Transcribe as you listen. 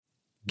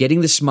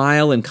Getting the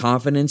smile and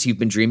confidence you've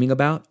been dreaming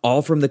about,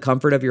 all from the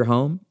comfort of your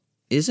home,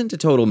 isn't a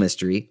total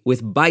mystery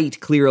with Byte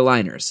clear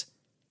aligners.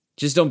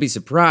 Just don't be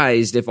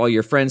surprised if all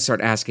your friends start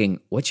asking,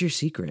 "What's your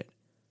secret?"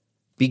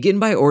 Begin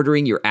by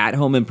ordering your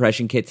at-home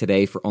impression kit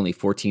today for only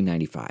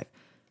 $14.95.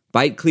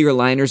 Byte clear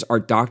aligners are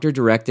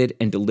doctor-directed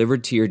and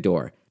delivered to your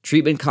door.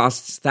 Treatment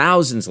costs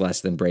thousands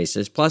less than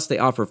braces, plus they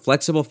offer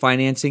flexible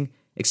financing,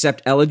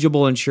 accept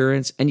eligible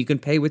insurance, and you can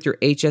pay with your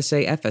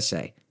HSA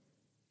FSA.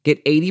 Get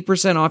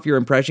 80% off your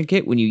impression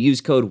kit when you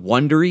use code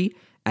WONDERY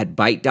at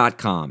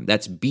Byte.com.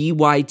 That's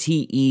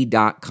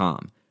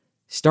BYTE.com.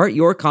 Start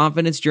your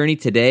confidence journey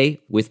today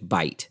with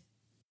Byte.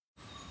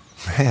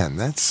 Man,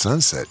 that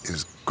sunset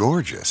is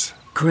gorgeous.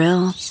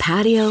 Grill,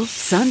 patio,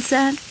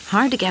 sunset.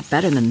 Hard to get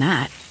better than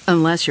that.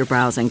 Unless you're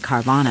browsing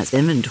Carvana's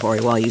inventory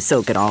while you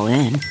soak it all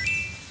in.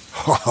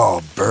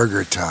 Oh,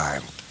 burger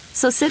time.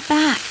 So sit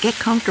back, get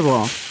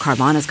comfortable.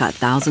 Carvana's got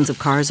thousands of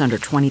cars under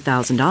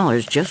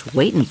 $20,000 just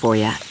waiting for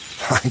you.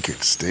 I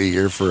could stay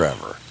here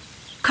forever.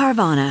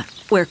 Carvana,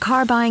 where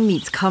car buying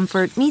meets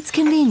comfort meets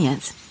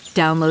convenience.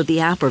 Download the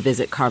app or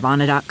visit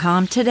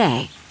Carvana.com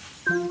today.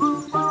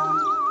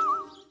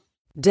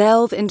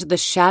 Delve into the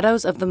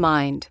shadows of the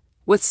mind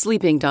with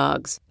Sleeping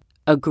Dogs,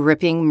 a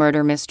gripping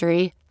murder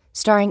mystery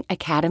starring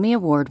Academy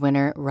Award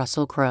winner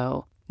Russell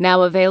Crowe.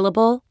 Now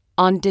available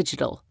on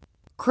digital.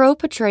 Crowe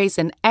portrays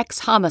an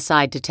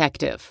ex-homicide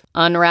detective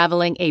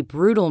unraveling a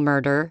brutal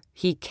murder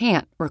he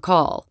can't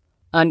recall.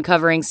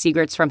 Uncovering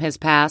secrets from his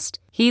past,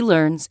 he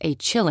learns a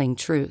chilling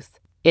truth.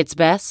 It's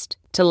best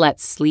to let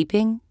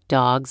sleeping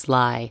dogs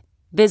lie.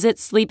 Visit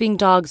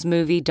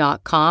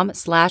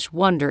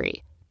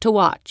sleepingdogsmovie.com/Wondery to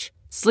watch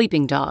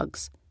Sleeping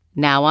Dogs,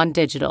 now on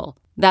digital.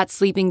 That's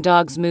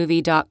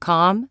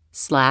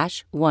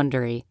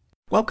sleepingdogsmovie.com/Wondery.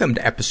 Welcome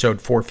to episode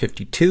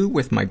 452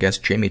 with my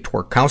guest Jamie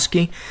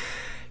Twarkowski.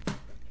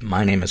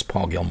 My name is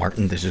Paul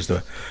Gilmartin. This is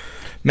the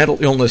Mental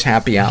Illness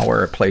Happy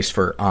Hour, a place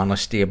for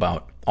honesty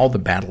about all the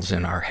battles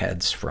in our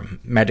heads, from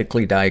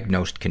medically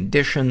diagnosed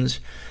conditions,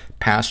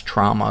 past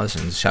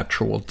traumas, and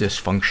sexual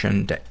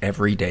dysfunction to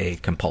everyday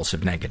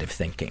compulsive negative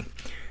thinking.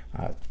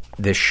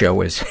 This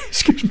show is,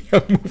 excuse me,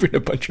 I'm moving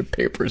a bunch of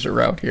papers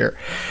around here.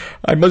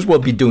 I must well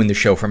be doing the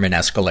show from an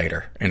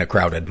escalator in a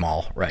crowded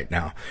mall right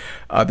now.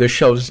 This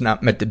show is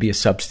not meant to be a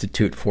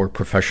substitute for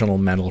professional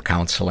mental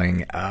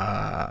counseling.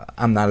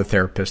 I'm not a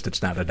therapist.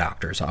 It's not a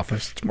doctor's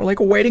office. It's more like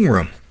a waiting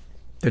room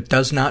that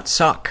does not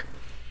suck.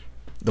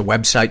 The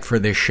website for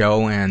this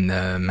show and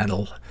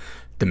the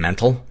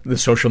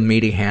social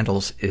media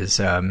handles is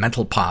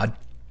MentalPod.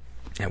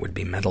 That would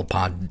be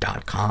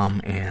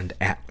mentalpod.com and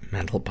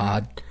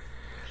 @mentalpod.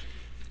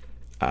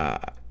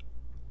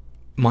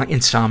 My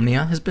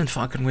insomnia has been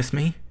fucking with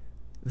me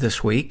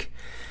this week.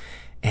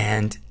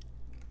 And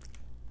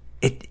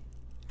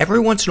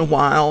every once in a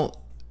while,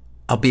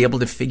 I'll be able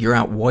to figure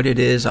out what it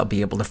is. I'll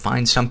be able to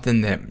find something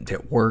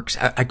that works.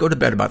 I go to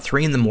bed about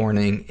 3 in the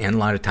morning, and a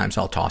lot of times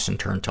I'll toss and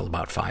turn till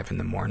about 5 in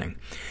the morning.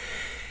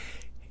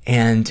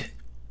 And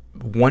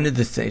one of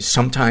the things,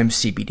 sometimes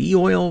CBD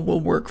oil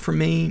will work for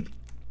me.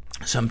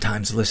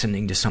 Sometimes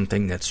listening to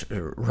something that's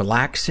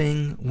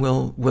relaxing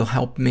will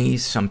help me.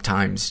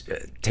 Sometimes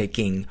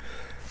taking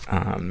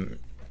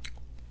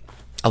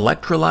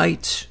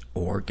electrolytes,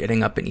 or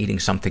getting up and eating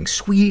something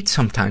sweet.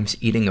 Sometimes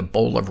eating a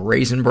bowl of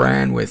Raisin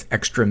Bran with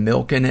extra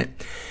milk in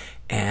it.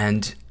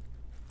 And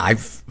I've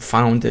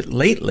found that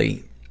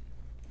lately,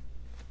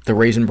 the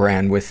Raisin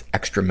Bran with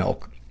extra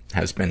milk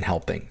has been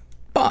helping.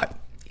 But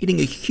eating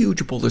a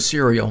huge bowl of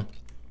cereal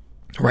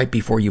right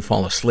before you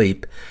fall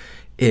asleep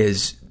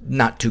is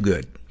not too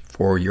good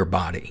for your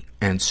body.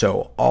 And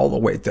so all the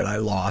weight that I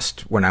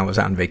lost when I was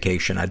on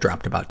vacation, I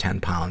dropped about 10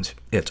 pounds.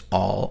 It's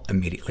all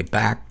immediately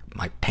back.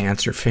 My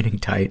pants are fitting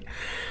tight.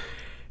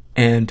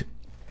 And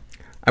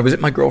I was at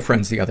my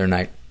girlfriend's the other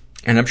night,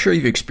 and I'm sure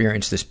you've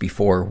experienced this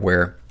before,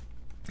 where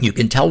you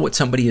can tell what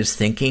somebody is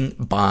thinking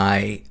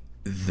by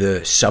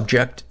the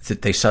subject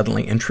that they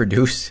suddenly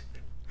introduce.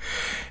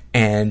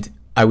 And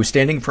I was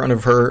standing in front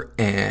of her,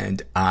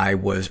 and I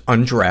was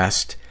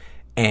undressed,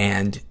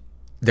 and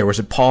there was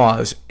a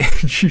pause,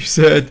 and she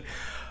said,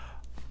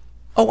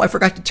 "Oh, I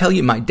forgot to tell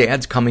you, my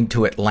dad's coming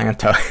to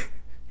Atlanta."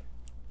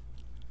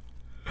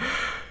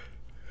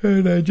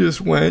 And I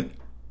just went,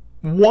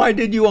 why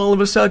did you all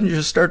of a sudden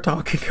just start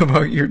talking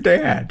about your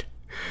dad?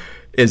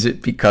 Is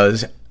it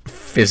because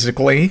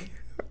physically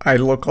I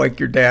look like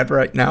your dad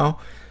right now?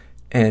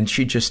 And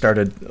she just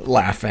started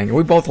laughing.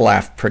 We both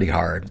laughed pretty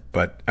hard,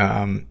 but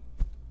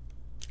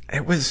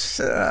it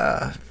was, is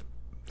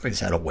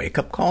that a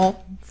wake-up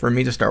call for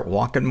me to start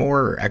walking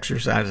more or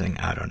exercising?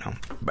 I don't know.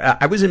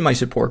 But I was in my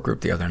support group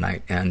the other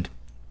night, and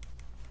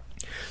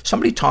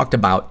somebody talked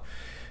about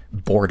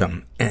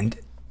boredom, and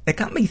it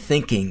got me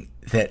thinking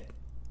that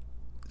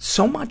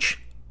so much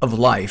of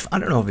life, I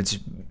don't know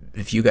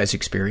if you guys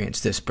experience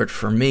this, but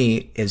for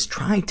me, is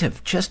trying to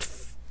just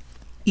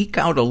eke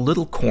out a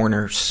little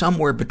corner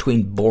somewhere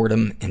between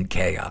boredom and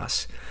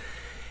chaos.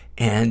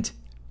 And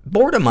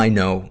boredom, I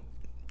know,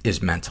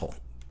 is mental.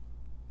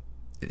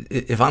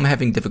 If I'm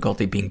having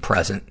difficulty being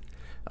present,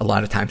 a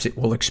lot of times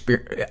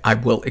I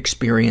will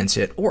experience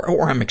it,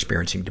 or I'm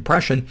experiencing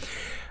depression.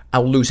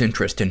 I'll lose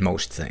interest in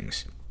most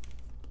things.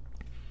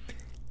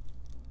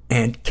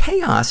 And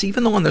chaos,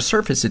 even though on the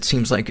surface it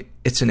seems like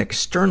it's an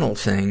external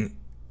thing,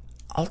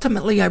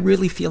 ultimately I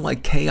really feel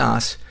like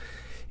chaos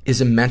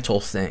is a mental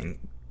thing.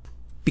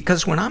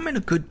 Because when I'm in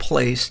a good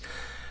place,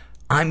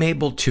 I'm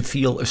able to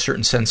feel a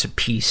certain sense of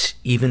peace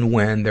even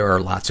when there are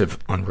lots of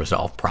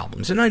unresolved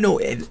problems. And I know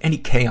any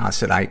chaos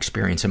that I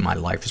experience in my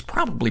life is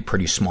probably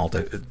pretty small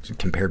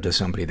compared to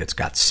somebody that's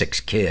got 6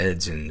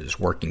 kids and is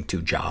working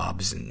 2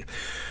 jobs, and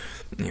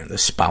the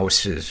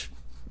spouse is,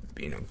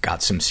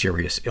 got some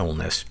serious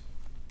illness.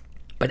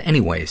 But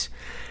anyways,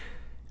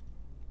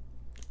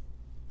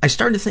 I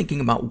started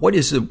thinking about what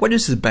is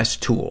the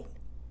best tool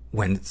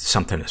when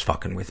something is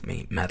fucking with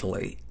me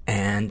mentally,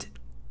 and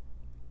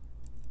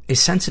a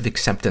sense of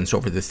acceptance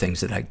over the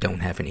things that I don't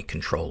have any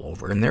control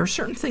over. And there are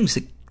certain things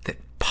that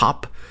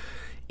pop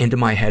into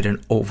my head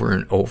and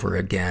over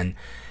again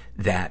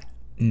that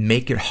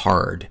make it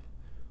hard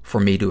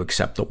for me to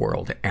accept the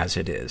world as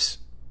it is.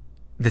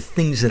 The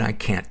things that I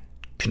can't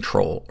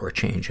control or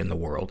change in the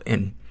world.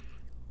 And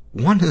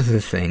one of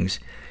the things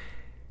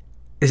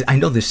is, I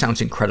know this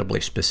sounds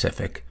incredibly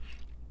specific,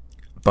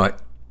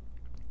 but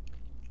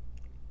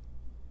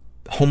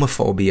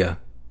homophobia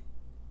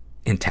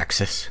in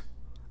Texas.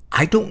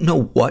 I don't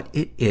know what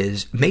it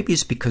is. Maybe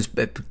it's because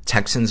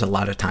Texans a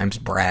lot of times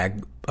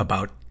brag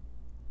about,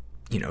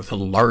 the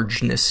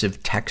largeness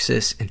of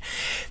Texas. And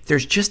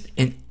there's just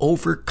an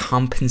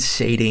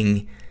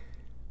overcompensating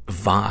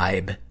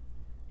vibe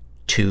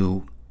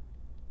to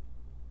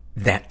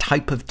that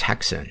type of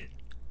Texan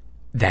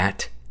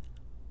that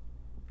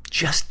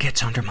just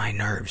gets under my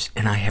nerves.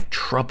 And I have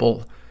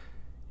trouble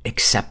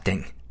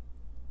accepting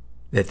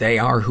that they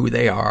are who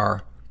they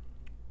are,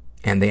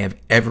 and they have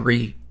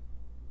every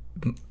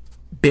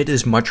bit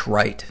as much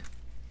right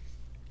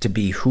to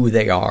be who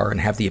they are and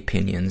have the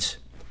opinions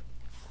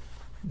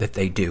that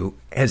they do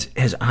as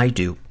I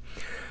do.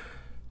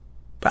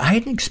 But I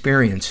had an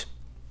experience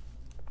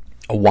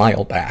a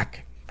while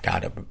back,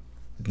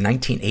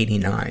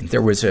 1989.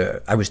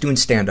 I was doing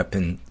stand-up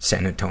in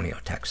San Antonio,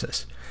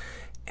 Texas.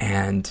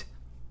 And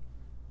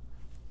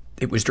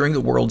it was during the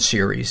World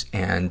Series,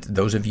 and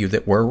those of you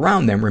that were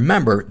around them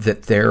remember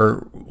that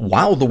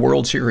while the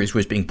World Series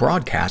was being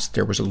broadcast,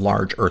 there was a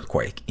large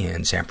earthquake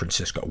in San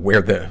Francisco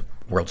where the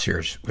World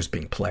Series was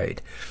being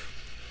played.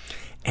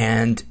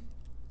 And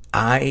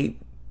I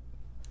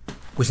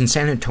was in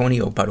San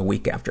Antonio about a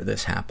week after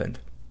this happened.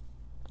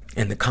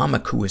 And the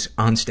comic who was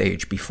on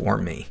stage before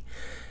me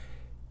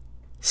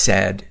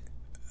said,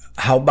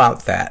 "How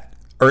about that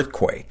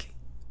earthquake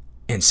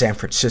in San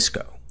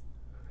Francisco?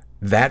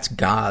 That's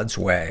God's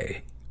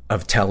way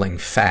of telling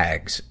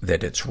fags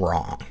that it's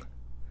wrong."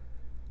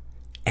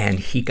 And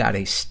he got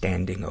a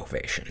standing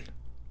ovation.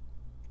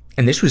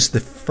 And this was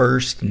the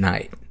first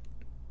night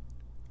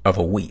of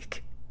a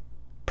week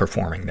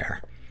performing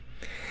there.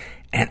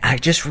 And I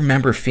just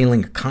remember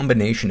feeling a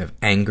combination of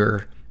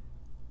anger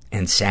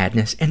and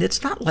sadness. And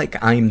it's not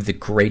like I'm the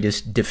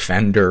greatest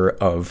defender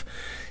of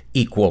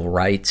equal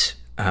rights,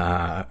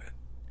 but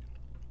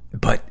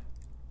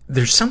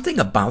there's something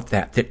about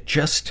that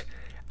just,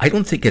 I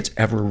don't think it's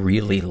ever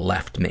really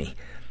left me.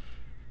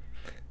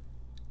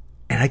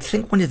 And I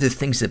think one of the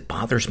things that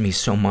bothers me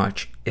so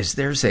much is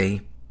there's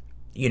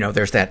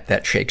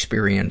that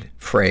Shakespearean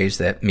phrase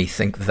that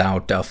 "methink thou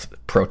doth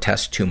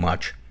protest too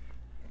much."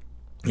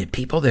 And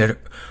people that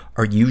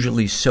are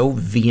usually so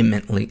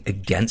vehemently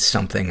against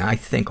something, I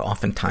think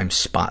oftentimes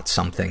spot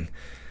something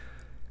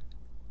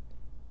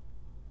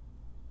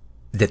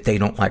that they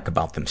don't like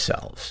about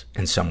themselves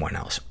and someone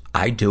else.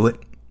 I do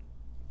it.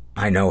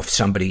 I know if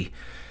somebody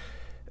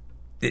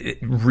it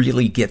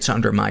really gets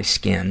under my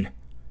skin,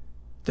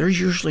 there's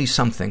usually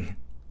something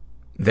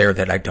there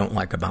that I don't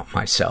like about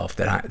myself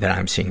that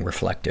I'm seeing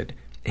reflected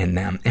in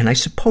them. And I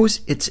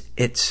suppose it's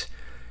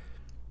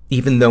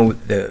even though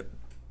the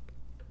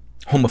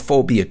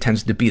homophobia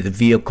tends to be the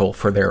vehicle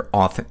for their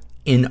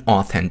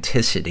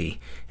inauthenticity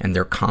and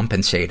their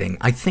compensating,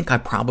 I think I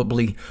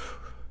probably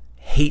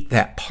hate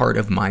that part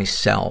of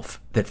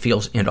myself that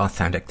feels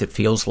inauthentic, that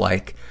feels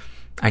like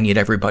I need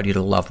everybody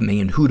to love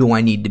me, and who do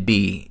I need to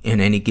be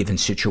in any given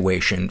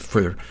situation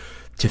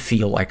to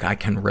feel like I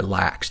can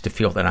relax, to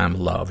feel that I'm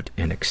loved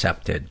and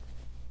accepted.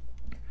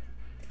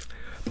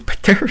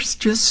 But there's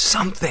just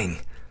something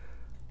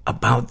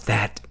about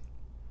that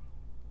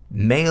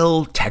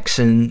male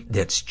Texan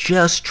that's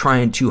just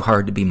trying too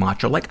hard to be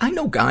macho. Like, I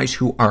know guys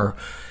who are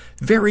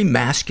very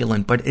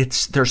masculine, but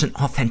there's an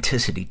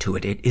authenticity to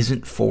it. It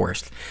isn't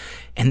forced.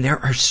 And there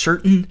are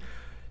certain,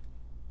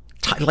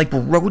 like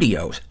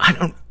rodeos.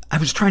 I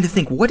was trying to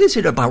think, what is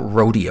it about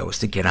rodeos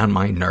that get on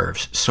my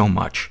nerves so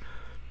much?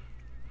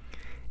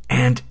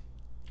 And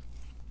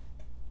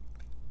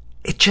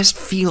it just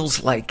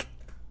feels like,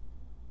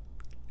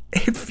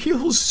 it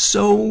feels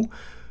so,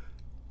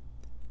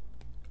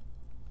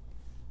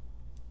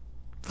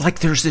 like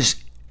there's this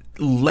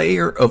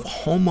layer of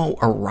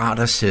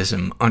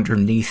homoeroticism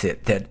underneath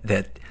it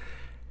that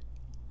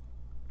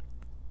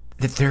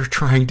that they're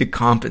trying to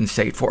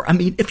compensate for. I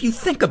mean, if you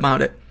think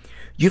about it,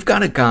 you've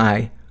got a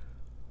guy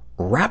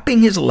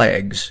wrapping his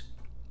legs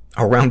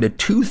around a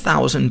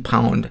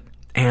 2,000-pound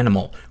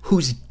animal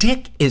whose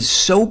dick is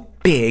so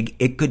big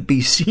it could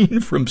be seen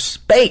from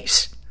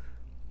space.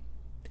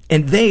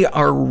 And they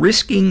are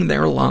risking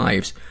their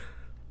lives,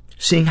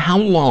 seeing how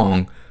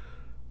long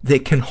they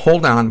can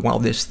hold on while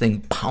this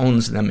thing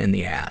pounds them in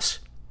the ass.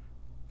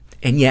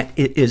 And yet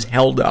it is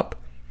held up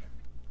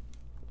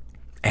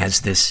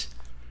as this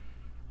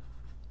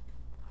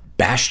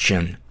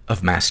bastion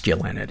of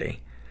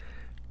masculinity.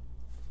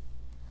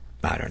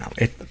 I don't know.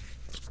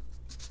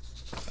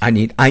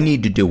 I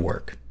need to do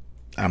work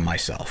on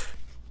myself.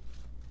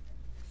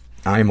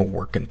 I'm a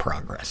work in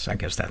progress. I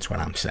guess that's what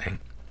I'm saying.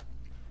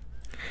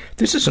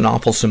 This is an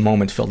awfulsome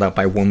moment filled out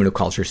by a woman who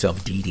calls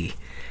herself Dee Dee.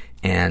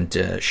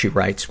 And she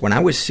writes, when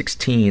I was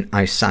 16,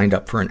 I signed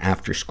up for an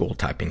after-school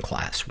typing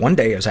class. One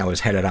day, as I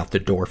was headed out the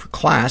door for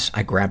class,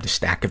 I grabbed a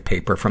stack of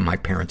paper from my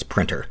parents'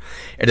 printer.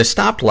 At a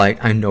stoplight,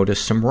 I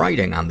noticed some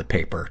writing on the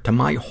paper. To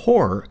my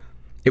horror,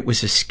 it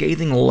was a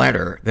scathing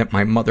letter that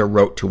my mother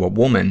wrote to a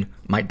woman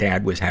my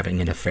dad was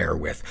having an affair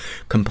with,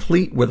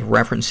 complete with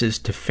references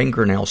to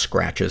fingernail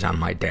scratches on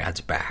my dad's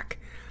back.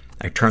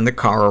 I turned the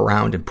car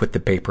around and put the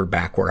paper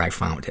back where I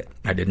found it.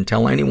 I didn't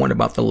tell anyone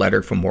about the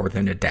letter for more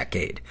than a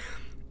decade.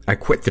 I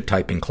quit the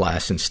typing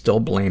class and still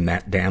blame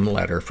that damn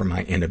letter for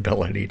my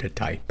inability to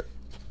type.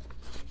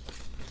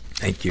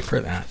 Thank you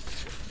for that.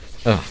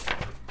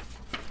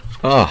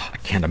 I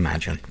can't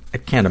imagine.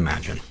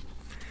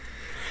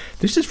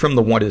 This is from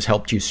the What Has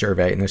Helped You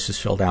survey, and this is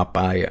filled out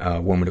by a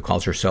woman who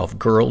calls herself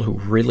Girl, who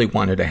really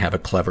wanted to have a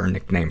clever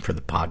nickname for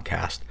the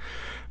podcast.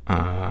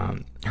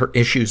 Her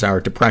issues are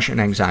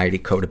depression, anxiety,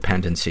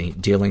 codependency,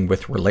 dealing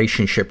with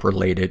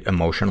relationship-related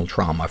emotional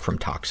trauma from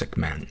toxic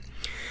men.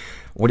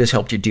 What has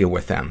helped you deal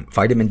with them?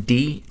 Vitamin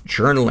D,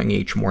 journaling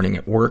each morning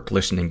at work,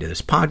 listening to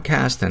this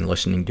podcast, and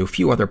listening to a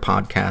few other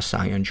podcasts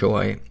I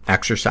enjoy,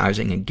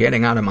 exercising and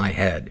getting out of my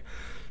head,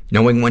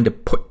 knowing when to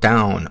put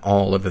down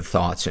all of the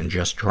thoughts and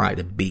just try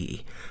to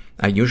be.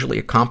 I usually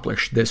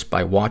accomplish this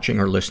by watching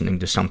or listening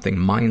to something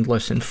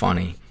mindless and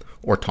funny,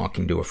 or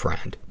talking to a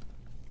friend.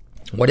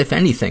 What, if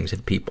any, things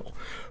have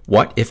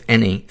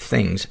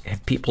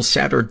people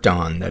said or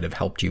done that have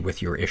helped you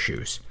with your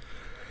issues?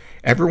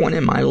 Everyone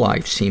in my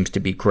life seems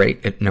to be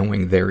great at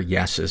knowing their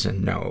yeses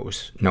and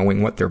nos,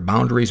 knowing what their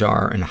boundaries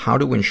are and how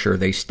to ensure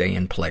they stay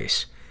in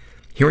place.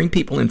 Hearing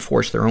people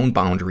enforce their own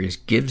boundaries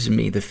gives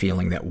me the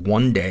feeling that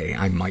one day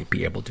I might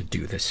be able to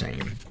do the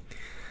same.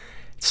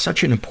 It's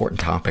such an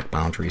important topic,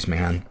 boundaries,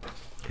 man.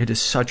 It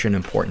is such an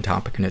important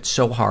topic, and it's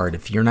so hard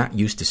if you're not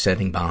used to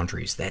setting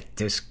boundaries. That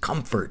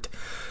discomfort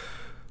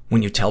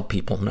when you tell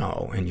people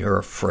no and you're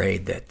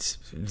afraid that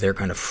they're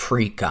going to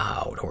freak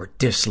out or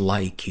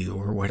dislike you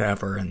or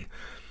whatever. And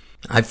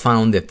I've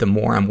found that the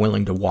more I'm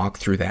willing to walk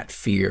through that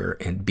fear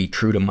and be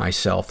true to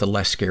myself, the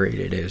less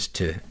scary it is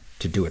to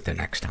do it the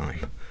next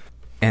time.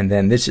 And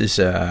then this is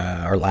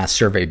our last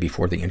survey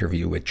before the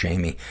interview with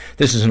Jamie.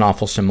 This is an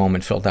awfulsome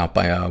moment filled out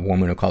by a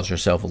woman who calls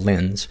herself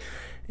Linz.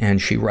 And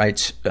she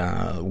writes,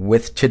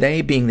 with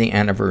today being the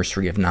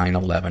anniversary of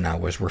 9/11, I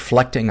was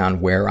reflecting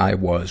on where I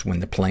was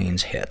when the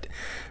planes hit.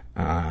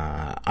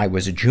 I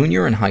was a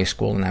junior in high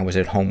school, and I was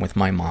at home with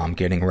my mom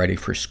getting ready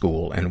for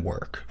school and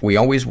work. We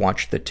always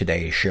watched the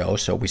Today Show,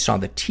 so we saw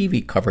the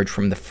TV coverage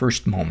from the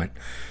first moment,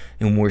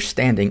 and we're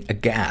standing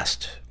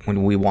aghast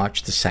when we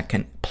watched the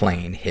second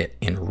plane hit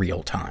in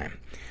real time.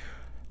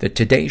 The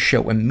Today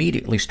Show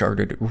immediately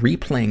started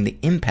replaying the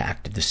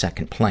impact of the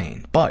second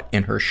plane, but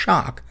in her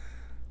shock,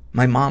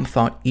 my mom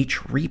thought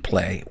each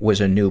replay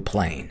was a new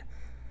plane.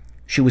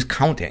 She was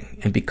counting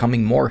and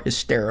becoming more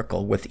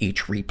hysterical with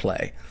each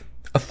replay.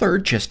 A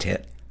third just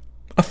hit.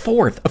 A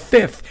fourth, a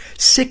fifth,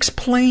 6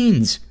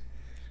 planes.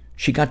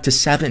 She got to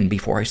 7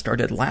 before I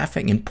started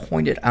laughing and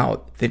pointed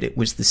out that it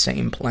was the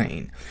same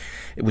plane.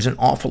 It was an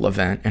awful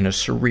event and a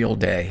surreal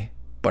day,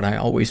 but I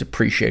always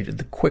appreciated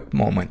the quick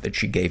moment that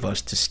she gave us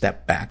to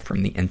step back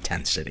from the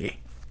intensity.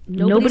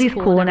 Nobody's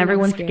cool and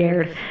everyone's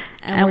scared,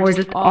 and we're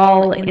just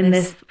all in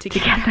this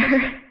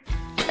together.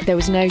 There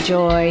was no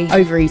joy.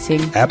 Overeating.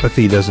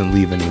 Apathy doesn't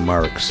leave any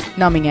marks.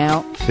 Numbing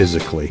out.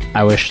 Physically.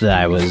 I wish that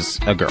I was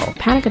a girl.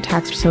 Panic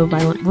attacks were so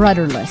violent.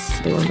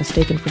 Rudderless. They were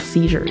mistaken for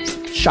seizures.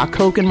 Shot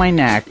coke in my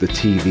neck. The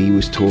TV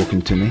was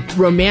talking to me.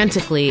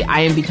 Romantically,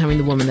 I am becoming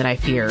the woman that I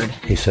feared.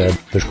 He said,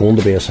 there's going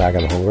to be a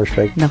second hunger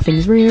strike.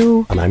 Nothing's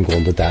real. And I'm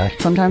going to die.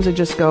 Sometimes I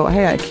just go,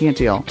 hey, I can't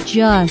deal.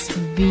 Just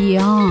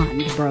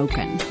beyond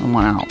broken. I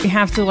want out. You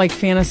have to,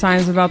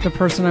 fantasize about the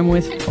person I'm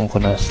with. I'm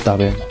gonna stab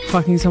him.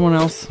 Fucking someone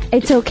else.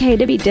 It's okay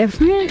to be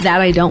different.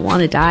 That I don't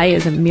want to die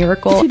is a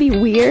miracle. To be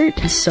weird.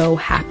 I'm so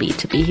happy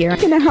to be here. I'm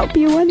gonna help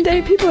you one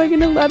day. People are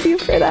gonna love you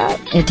for that.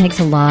 It takes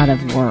a lot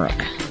of work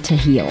to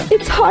heal.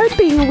 It's hard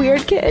being a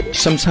weird kid.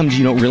 Sometimes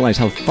you don't realize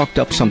how fucked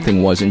up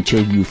something was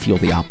until you feel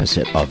the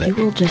opposite of it. You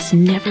will just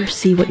never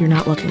see what you're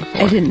not looking for.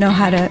 I didn't know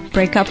how to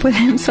break up with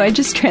him, so I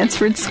just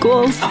transferred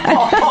schools.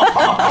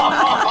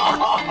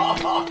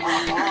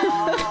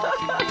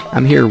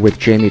 I'm here with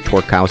Jamie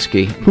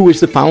Twarkowski, who is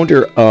the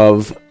founder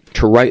of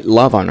To Write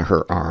Love on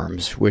Her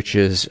Arms, which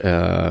is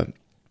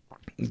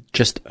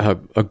just a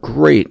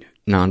great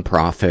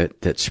nonprofit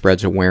that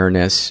spreads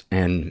awareness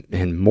and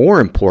more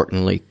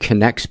importantly,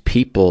 connects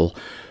people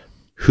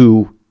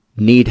who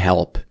need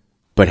help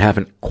but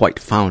haven't quite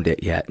found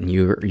it yet. And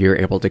you're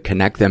able to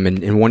connect them.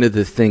 And one of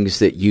the things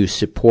that you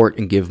support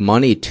and give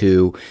money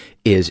to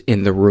is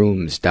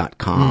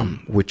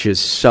intherooms.com, which is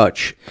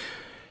such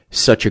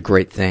a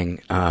great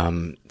thing.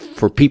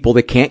 For people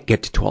that can't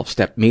get to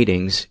 12-step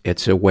meetings,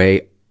 it's a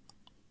way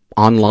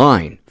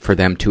online for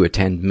them to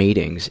attend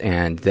meetings,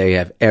 and they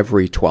have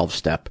every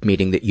 12-step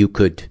meeting that you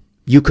could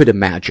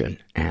imagine.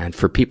 And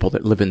for people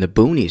that live in the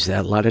boonies,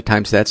 that a lot of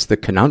times that's the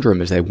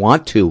conundrum, is they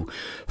want to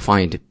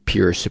find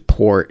peer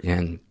support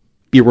and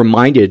be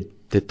reminded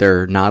that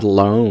they're not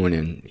alone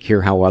and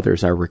hear how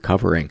others are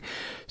recovering.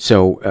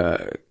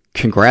 So,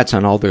 congrats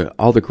on all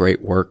the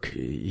great work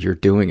you're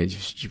doing.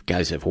 You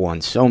guys have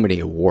won so many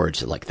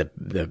awards, like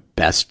the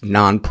best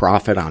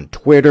nonprofit on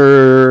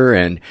Twitter,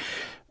 and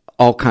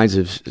all kinds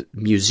of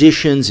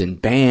musicians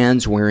and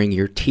bands wearing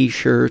your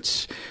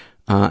t-shirts.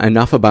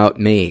 Enough about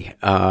me.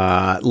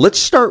 Let's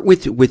start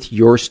with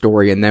your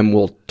story, and then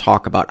we'll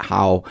talk about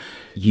how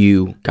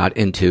you got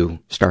into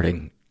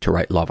starting To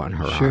Write Love on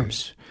Her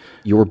Arms.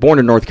 You were born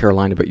in North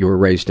Carolina, but you were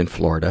raised in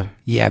Florida.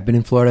 Yeah, I've been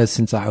in Florida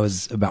since I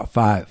was about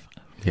 5.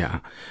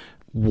 Yeah.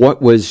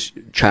 What was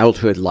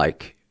childhood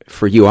like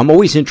for you? I'm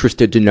always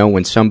interested to know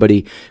when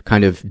somebody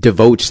kind of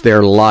devotes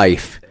their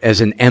life as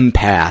an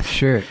empath.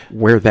 Sure.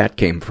 Where that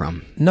came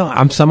from. No,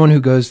 I'm someone who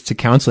goes to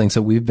counseling,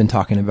 so we've been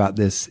talking about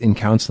this in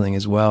counseling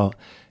as well.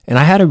 And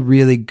I had a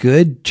really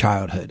good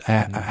childhood.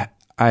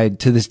 I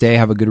to this day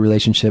have a good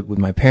relationship with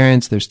my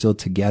parents. They're still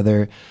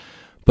together.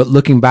 But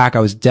looking back, I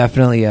was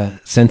definitely a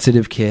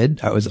sensitive kid.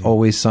 I was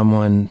always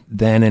someone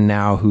then and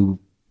now who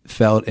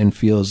felt and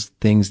feels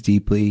things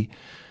deeply.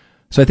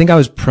 So I think I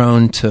was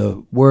prone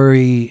to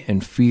worry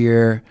and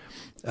fear,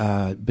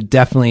 but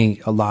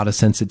definitely a lot of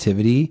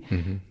sensitivity.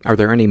 Mm-hmm. Are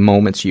there any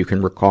moments you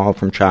can recall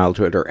from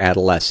childhood or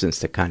adolescence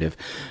that kind of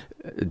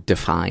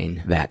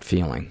define that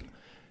feeling?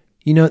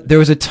 You know, there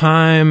was a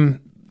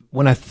time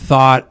when I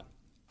thought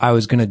I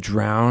was going to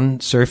drown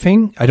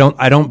surfing. I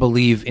don't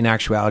believe in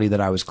actuality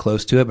that I was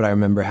close to it, but I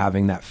remember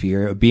having that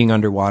fear of being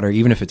underwater,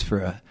 even if it's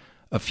for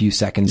a few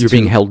seconds. You're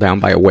being held down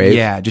by a wave?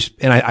 Yeah,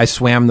 and I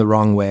swam the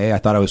wrong way. I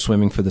thought I was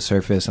swimming for the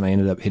surface, and I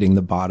ended up hitting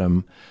the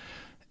bottom.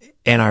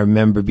 And I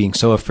remember being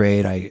so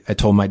afraid. I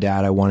told my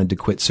dad I wanted to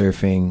quit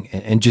surfing,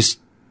 and just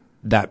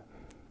that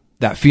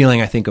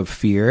feeling, I think, of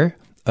fear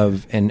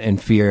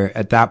and fear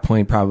at that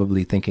point,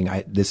 probably thinking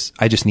I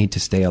just need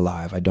to stay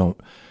alive.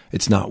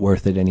 It's not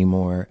worth it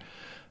anymore.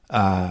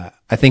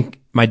 I think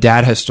my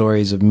dad has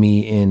stories of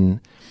me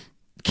in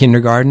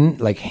kindergarten,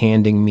 like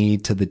handing me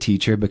to the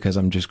teacher because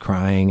I'm just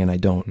crying and I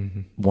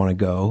don't want to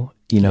go,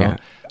 you know. Yeah.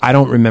 I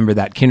don't remember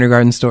that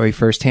kindergarten story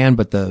firsthand,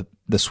 but the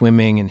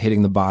swimming and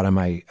hitting the bottom,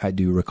 I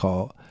do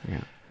recall.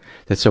 Yeah.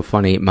 That's so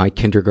funny. My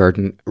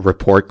kindergarten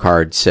report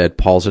card said,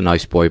 Paul's a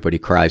nice boy, but he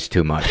cries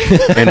too much.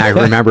 And I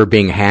remember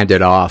being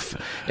handed off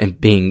and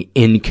being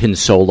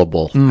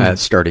inconsolable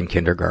starting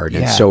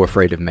kindergarten and so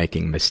afraid of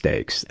making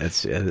mistakes.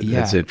 That's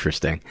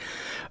interesting.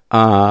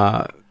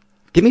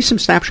 Give me some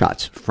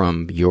snapshots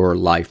from your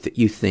life that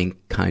you think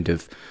kind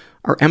of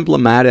are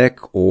emblematic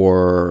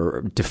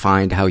or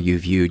defined how you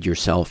viewed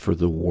yourself or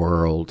the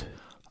world.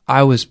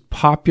 I was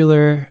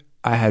popular.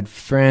 I had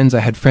friends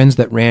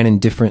that ran in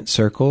different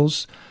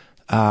circles.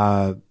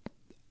 I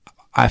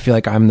feel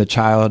like I'm the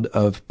child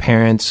of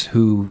parents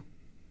who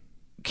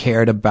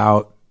cared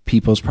about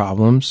people's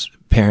problems,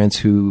 parents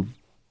who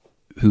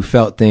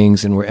felt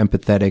things and were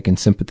empathetic and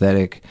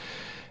sympathetic.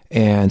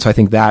 And so I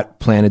think that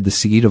planted the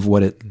seed of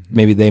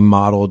maybe they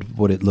modeled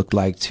what it looked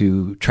like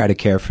to try to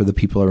care for the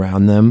people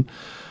around them.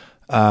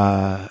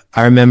 I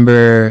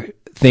remember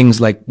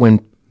things like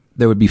when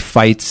there would be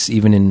fights,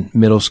 even in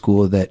middle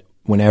school, that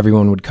when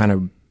everyone would kind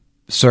of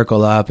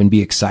circle up and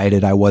be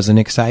excited, I wasn't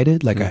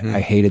excited. Like I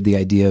hated the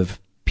idea of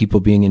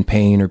people being in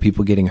pain or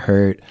people getting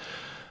hurt.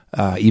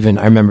 Even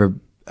I remember,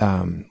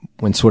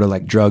 when sort of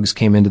like drugs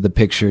came into the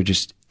picture,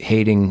 just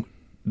hating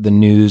the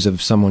news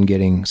of someone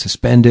getting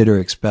suspended or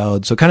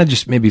expelled. So kind of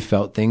just maybe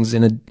felt things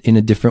in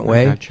a different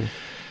way. Gotcha.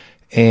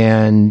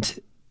 And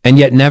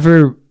yet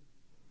never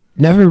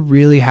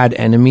really had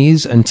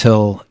enemies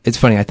until, it's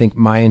funny, I think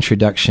my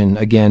introduction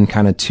again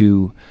kind of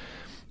to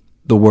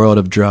the world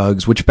of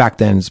drugs, which back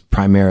then is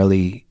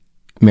primarily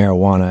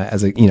marijuana,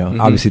 as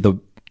obviously the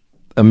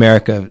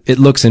America, it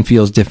looks and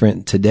feels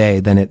different today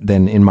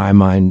than in my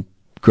mind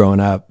growing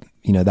up.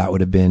 You know, that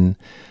would have been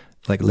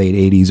like late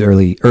 80s,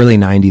 early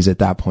 90s at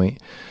that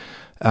point.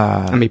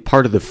 I mean,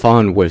 part of the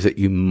fun was that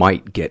you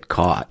might get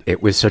caught.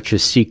 It was such a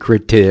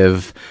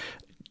secretive,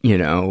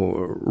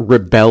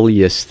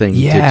 rebellious thing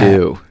to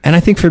do. And I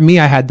think for me,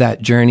 I had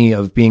that journey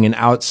of being an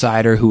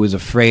outsider who was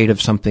afraid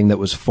of something that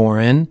was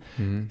foreign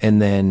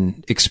and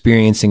then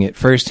experiencing it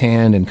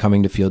firsthand and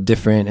coming to feel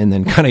different, and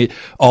then kind of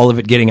all of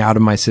it getting out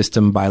of my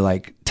system by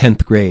like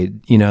 10th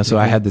grade, so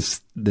I had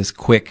this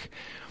quick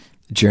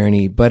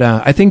journey. But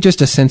I think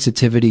just a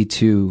sensitivity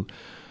to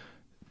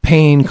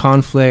pain,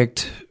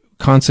 conflict,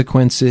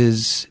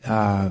 consequences,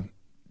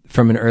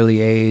 from an early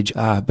age.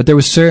 But there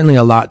was certainly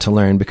a lot to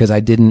learn because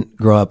I didn't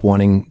grow up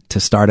wanting to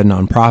start a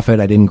nonprofit.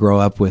 I didn't grow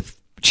up with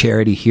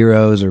charity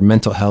heroes or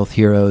mental health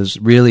heroes.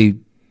 Really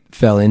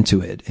fell into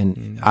it.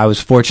 And I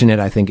was fortunate,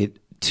 I think,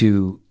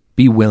 to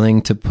be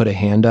willing to put a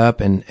hand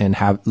up and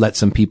let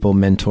some people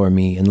mentor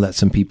me and let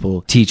some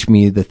people teach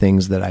me the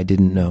things that I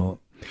didn't know.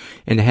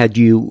 And had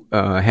you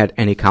had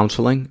any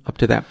counseling up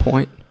to that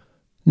point?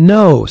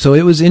 No. So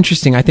it was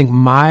interesting. I think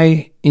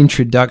my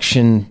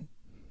introduction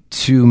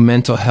to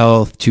mental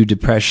health, to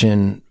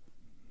depression,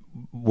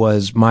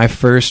 was my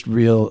first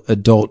real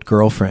adult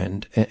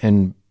girlfriend.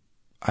 And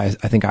I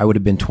think I would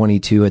have been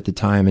 22 at the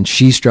time, and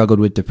she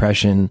struggled with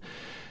depression,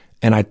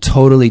 and I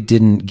totally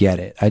didn't get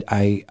it.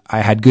 I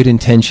had good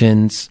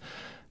intentions,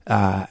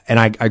 and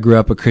I grew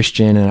up a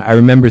Christian, and I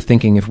remember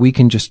thinking, if we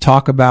can just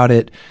talk about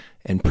it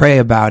and pray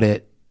about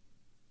it,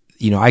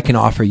 I can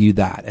offer you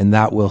that, and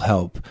that will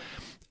help.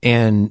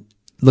 And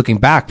looking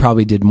back,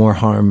 probably did more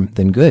harm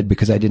than good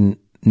because I didn't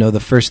know the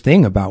first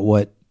thing about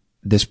what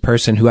this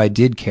person who I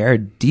did care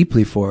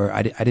deeply for.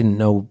 I didn't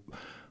know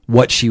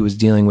what she was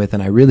dealing with,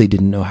 and I really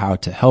didn't know how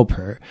to help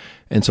her.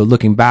 And so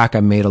looking back, I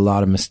made a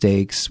lot of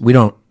mistakes. We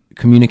don't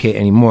communicate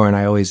anymore, and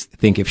I always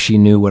think if she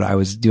knew what I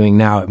was doing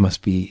now, it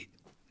must be,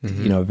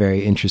 a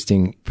very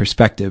interesting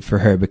perspective for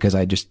her, because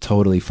I just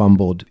totally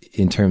fumbled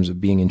in terms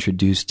of being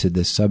introduced to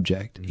this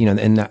subject.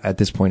 And at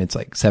this point, it's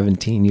like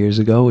 17 years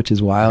ago, which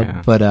is wild.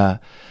 Yeah. But,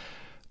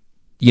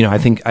 I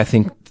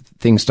think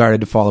things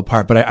started to fall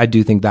apart, but I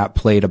do think that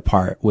played a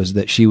part, was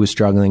that she was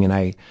struggling and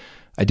I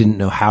didn't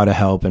know how to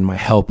help, and my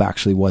help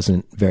actually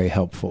wasn't very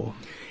helpful.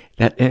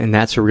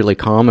 That's a really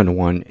common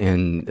one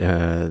in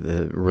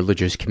the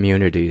religious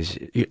communities.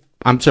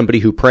 I'm somebody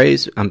who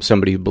prays. I'm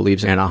somebody who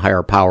believes in a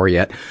higher power,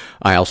 yet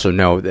I also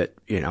know that,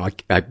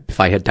 if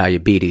I had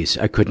diabetes,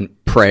 I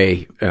couldn't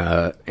pray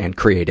and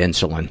create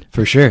insulin.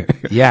 For sure.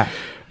 Yeah.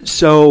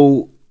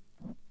 So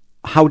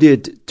how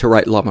did To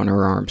Write Love on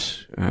Her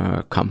Arms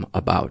come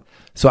about?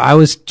 So I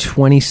was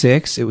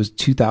 26. It was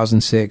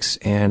 2006,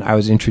 and I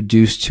was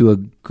introduced to a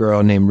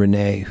girl named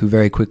Renee, who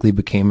very quickly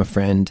became a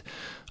friend.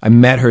 I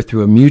met her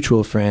through a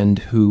mutual friend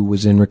who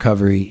was in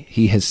recovery.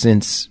 He has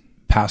since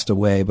passed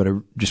away, but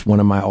just one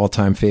of my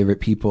all-time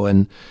favorite people.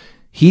 And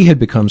he had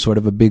become sort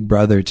of a big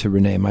brother to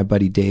Renee, my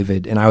buddy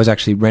David. And I was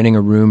actually renting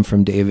a room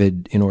from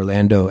David in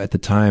Orlando at the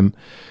time.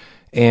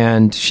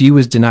 And she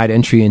was denied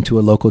entry into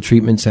a local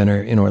treatment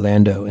center in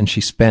Orlando. And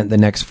she spent the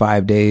next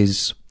 5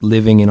 days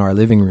living in our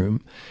living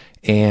room.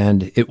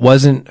 And it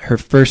wasn't her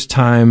first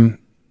time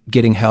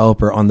getting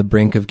help or on the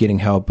brink of getting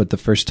help, but the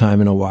first time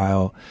in a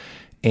while.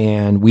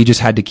 And we just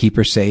had to keep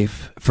her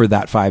safe for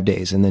that 5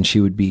 days. And then she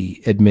would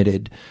be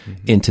admitted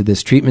into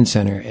this treatment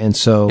center. And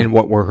so. And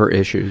what were her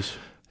issues?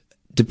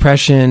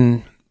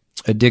 Depression,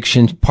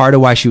 addiction. Part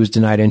of why she was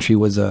denied entry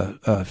was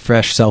a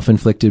fresh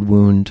self-inflicted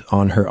wound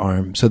on her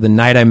arm. So the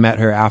night I met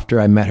her,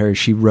 after I met her,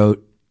 she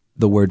wrote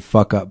the word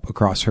fuck up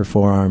across her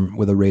forearm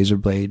with a razor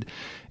blade.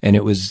 And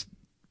it was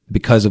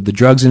because of the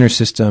drugs in her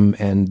system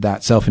and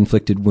that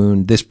self-inflicted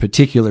wound, this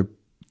particular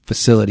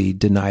facility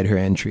denied her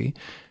entry.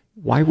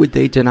 Why would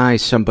they deny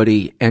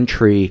somebody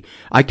entry?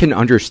 I can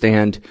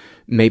understand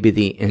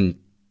maybe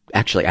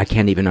actually, I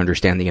can't even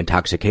understand the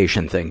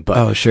intoxication thing, but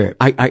oh, sure.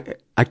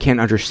 I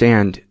can't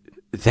understand.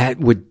 That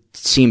would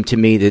seem to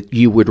me that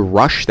you would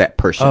rush that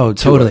person. Oh,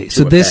 totally. To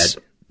so this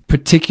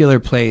particular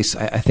place,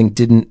 I think,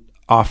 didn't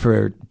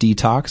offer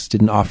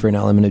didn't offer an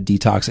element of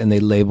detox, and they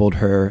labeled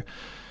her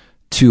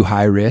too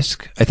high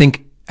risk. I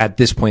think at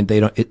this point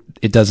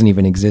it doesn't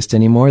even exist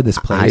anymore, this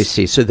place. I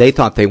see. So they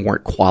thought they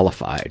weren't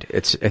qualified.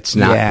 It's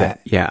not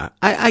that. Yeah.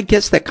 I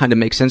guess that kind of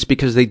makes sense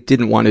because they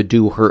didn't want to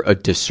do her a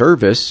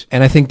disservice.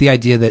 And I think the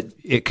idea that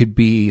it could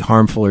be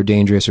harmful or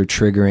dangerous or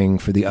triggering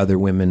for the other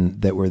women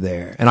that were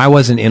there. And I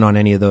wasn't in on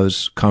any of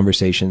those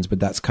conversations, but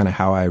that's kind of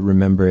how I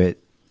remember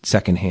it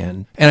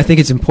secondhand. And I think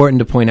it's important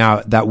to point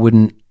out that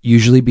wouldn't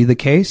usually be the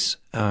case.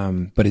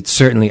 But it's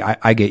certainly,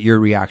 I get your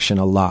reaction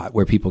a lot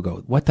where people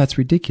go, what? That's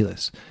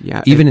ridiculous.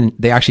 Yeah.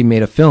 They actually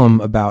made a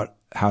film about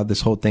how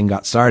this whole thing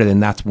got started.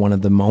 And that's one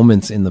of the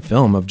moments in the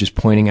film of just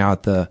pointing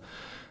out the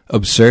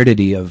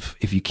absurdity of,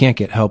 if you can't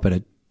get help at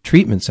a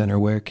treatment center,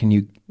 where can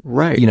you,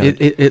 right.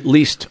 At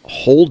least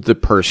hold the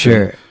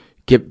person.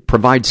 Sure.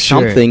 Provide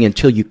something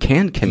until you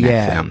can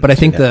connect them. But I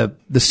think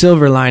the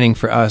silver lining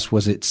for us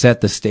was it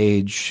set the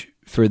stage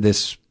for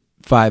this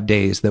 5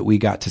 days that we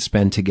got to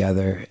spend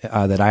together,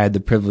 that I had the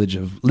privilege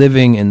of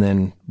living and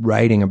then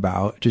writing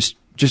about. Just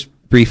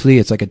briefly,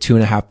 it's like a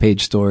 2.5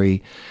 page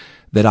story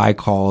that I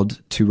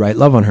called To Write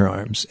Love on Her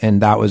Arms.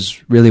 And that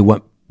was really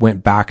what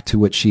went back to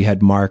what she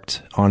had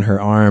marked on her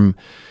arm.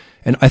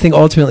 And I think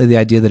ultimately the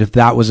idea that if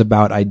that was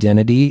about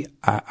identity,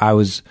 I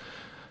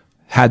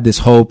had this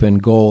hope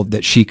and goal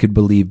that she could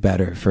believe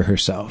better for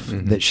herself,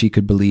 that she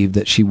could believe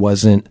that she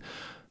wasn't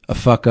a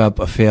fuck up,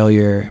 a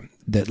failure,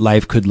 that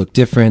life could look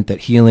different,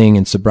 that healing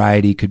and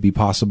sobriety could be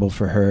possible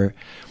for her,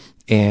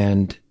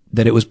 and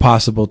that it was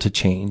possible to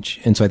change.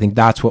 And so I think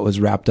that's what was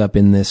wrapped up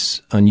in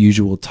this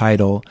unusual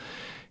title.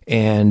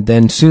 And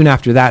then soon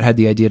after that, had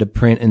the idea to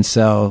print and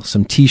sell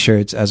some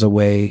t-shirts as a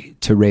way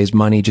to raise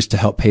money just to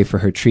help pay for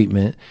her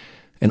treatment.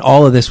 And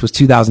all of this was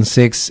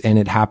 2006, and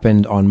it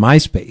happened on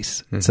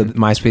MySpace. Mm-hmm. So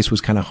MySpace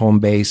was kind of home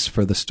base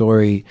for the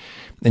story.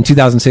 In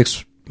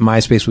 2006,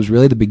 MySpace was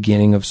really the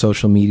beginning of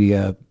social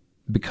media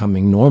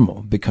becoming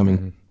normal,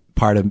 becoming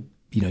part of,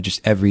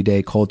 just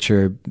everyday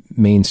culture,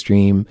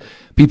 mainstream.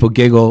 People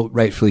giggle,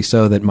 rightfully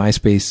so, that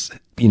MySpace,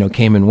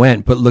 came and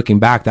went. But looking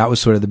back, that was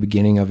sort of the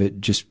beginning of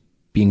it just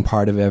being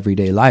part of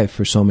everyday life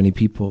for so many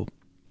people.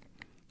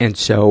 And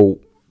so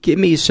give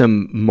me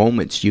some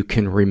moments you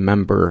can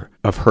remember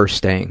of her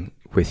staying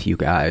with you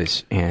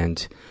guys,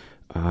 and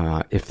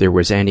if there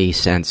was any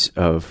sense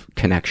of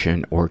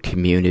connection or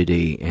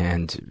community,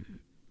 and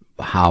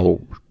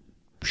how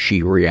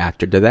she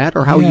reacted to that,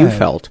 or how you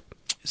felt.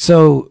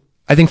 So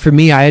I think for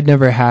me, I had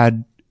never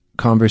had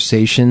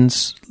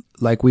conversations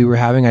like we were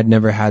having. I'd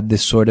never had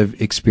this sort of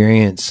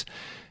experience.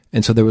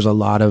 And so there was a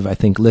lot of, I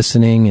think,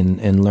 listening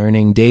and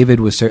learning.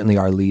 David was certainly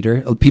our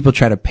leader. People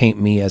try to paint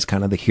me as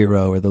kind of the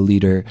hero or the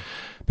leader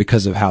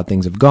because of how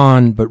things have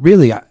gone. But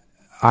really,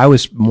 I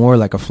was more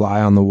like a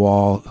fly on the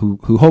wall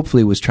who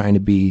hopefully was trying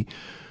to be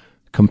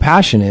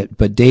compassionate.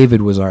 But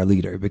David was our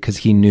leader because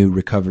he knew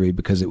recovery,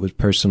 because it was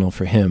personal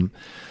for him.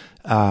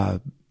 So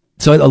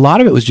a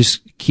lot of it was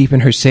just keeping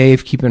her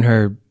safe, keeping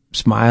her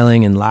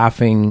smiling and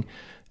laughing.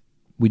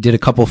 We did a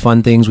couple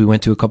fun things. We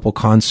went to a couple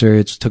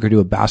concerts, took her to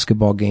a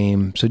basketball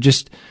game. So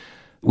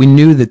we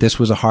knew that this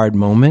was a hard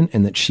moment,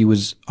 and that she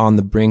was on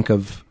the brink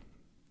of,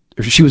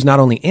 or she was not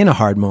only in a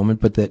hard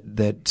moment, but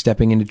that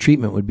stepping into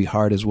treatment would be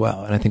hard as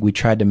well. And I think we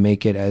tried to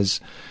make it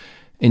as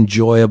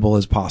enjoyable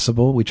as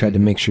possible. We tried to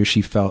make sure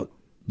she felt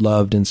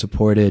loved and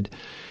supported.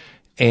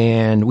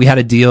 And we had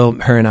a deal,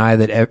 her and I,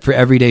 that for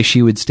every day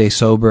she would stay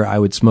sober, I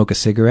would smoke a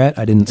cigarette.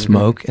 I didn't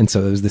smoke. And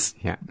so it was this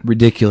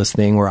ridiculous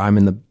thing where I'm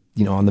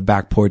on the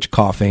back porch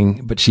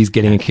coughing, but she's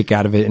getting a kick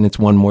out of it. And it's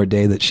one more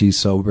day that she's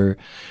sober.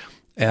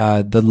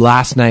 The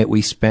last night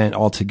we spent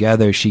all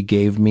together, she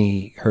gave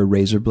me her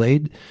razor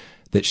blade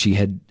that she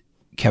had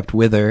kept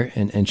with her.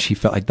 And she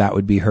felt like that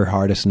would be her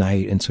hardest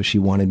night. And so she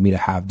wanted me to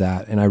have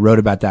that. And I wrote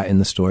about that in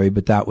the story,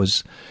 but that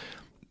was,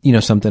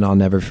 something I'll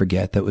never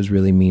forget. That was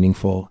really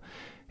meaningful.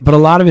 But a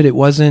lot of it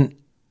wasn't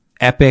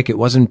epic. It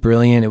wasn't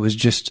brilliant. It was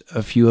just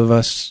a few of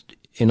us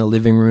in a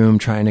living room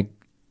trying to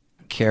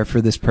care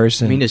for this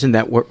person. I mean, isn't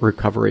that what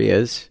recovery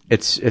is?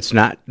 It's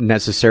not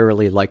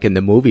necessarily like in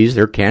the movies.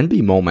 There can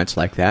be moments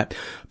like that,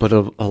 but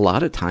a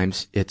lot of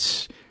times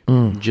it's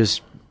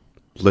just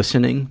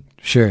listening.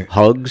 Sure.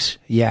 Hugs.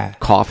 Yeah.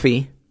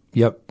 Coffee.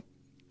 Yep.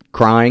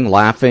 Crying,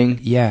 laughing.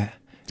 Yeah.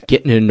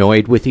 Getting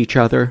annoyed with each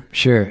other.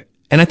 Sure.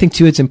 And I think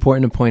too, it's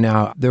important to point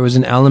out there was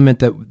an element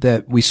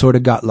that we sort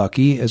of got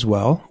lucky as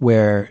well,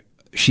 where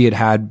she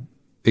had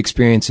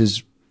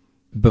experiences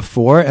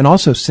before and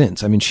also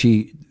since. I mean,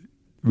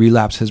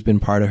 relapse has been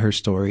part of her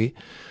story.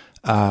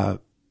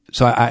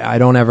 So I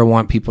don't ever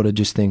want people to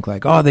just think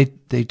like, oh,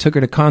 they took her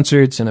to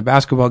concerts and a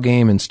basketball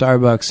game and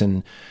Starbucks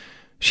and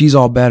she's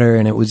all better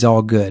and it was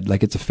all good.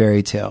 Like it's a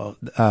fairy tale.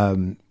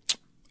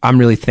 I'm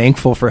really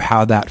thankful for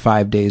how that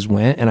 5 days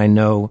went. And I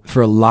know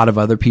for a lot of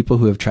other people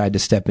who have tried to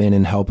step in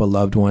and help a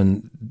loved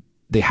one,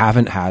 they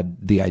haven't had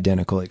the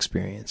identical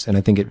experience. And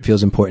I think it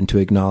feels important to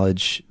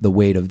acknowledge the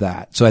weight of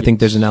that. So I think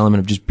there's an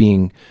element of just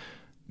being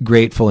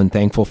grateful and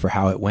thankful for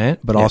how it went,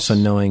 but also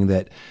knowing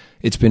that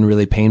it's been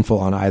really painful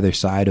on either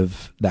side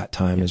of that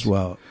time as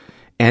well.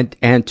 And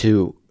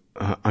to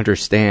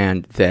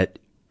understand that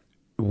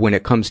when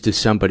it comes to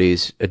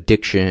somebody's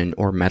addiction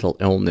or mental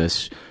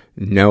illness,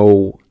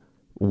 no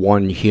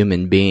one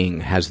human being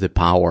has the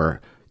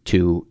power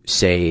to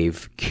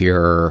save,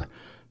 cure,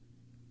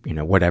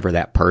 whatever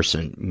that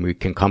person. We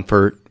can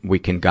comfort, we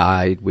can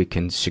guide, we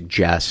can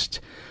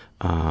suggest,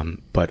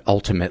 but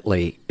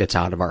ultimately it's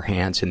out of our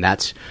hands. And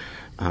that's,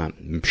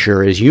 I'm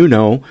sure as you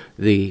know,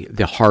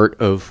 the heart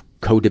of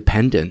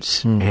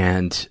codependence.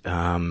 And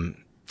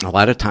a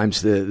lot of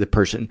times the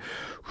person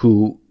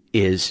who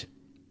is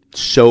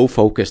so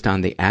focused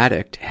on the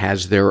addict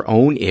has their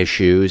own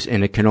issues,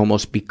 and it can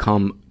almost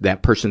become,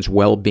 that person's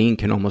well-being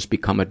can almost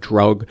become a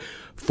drug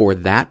for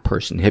that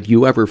person. Have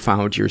you ever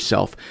found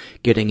yourself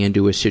getting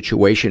into a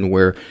situation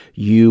where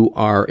you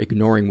are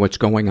ignoring what's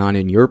going on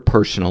in your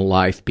personal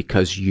life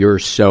because you're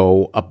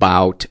so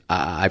about,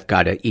 I've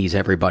got to ease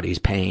everybody's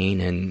pain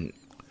and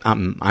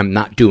I'm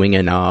not doing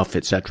enough,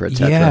 et cetera, et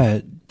cetera?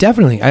 Yeah,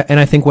 definitely. And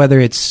I think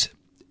whether it's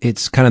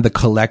kind of the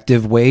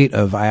collective weight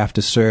of I have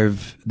to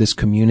serve this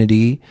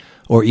community,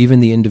 or even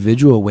the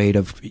individual weight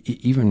of,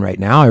 even right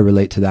now I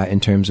relate to that in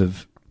terms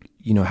of,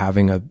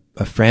 having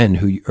a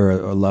friend or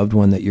a loved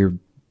one that you're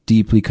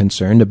deeply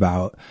concerned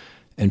about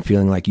and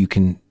feeling like you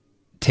can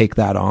take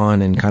that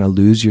on and kind of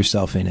lose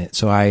yourself in it.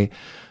 So I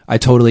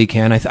totally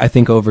can. I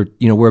think over,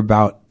 we're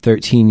about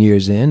 13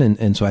 years in.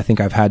 And so I think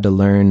I've had to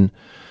learn,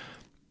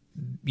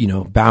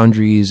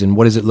 boundaries and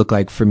what does it look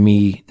like for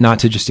me, not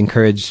to just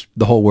encourage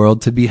the whole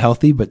world to be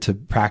healthy, but to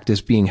practice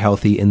being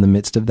healthy in the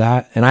midst of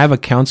that. And I have a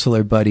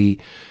counselor buddy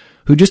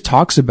who just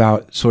talks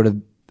about sort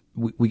of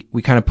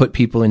we kind of put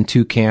people in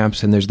two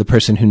camps, and there's the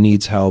person who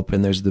needs help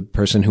and there's the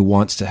person who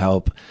wants to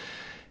help.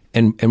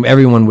 And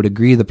everyone would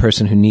agree the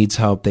person who needs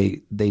help,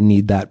 they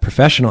need that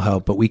professional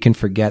help, but we can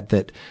forget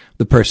that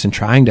the person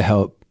trying to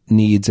help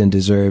needs and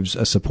deserves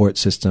a support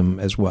system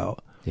as well.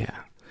 Yeah.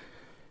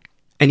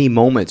 Any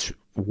moments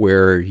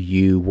where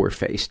you were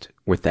faced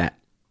with that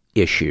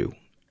issue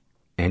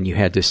and you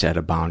had to set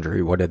a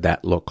boundary? What did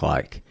that look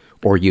like?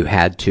 Or you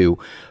had to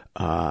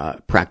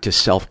practice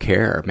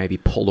self-care, maybe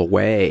pull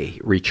away,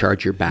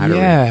 recharge your battery?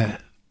 Yeah.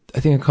 I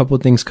think a couple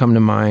of things come to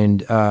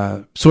mind.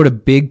 Sort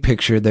of big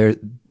picture,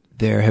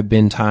 there have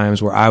been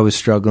times where I was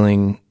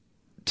struggling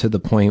to the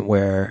point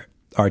where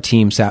our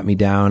team sat me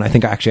down. I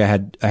think actually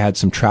I had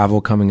some travel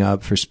coming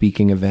up for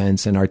speaking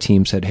events, and our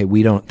team said, "Hey,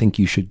 we don't think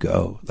you should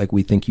go. Like,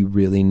 we think you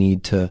really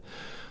need to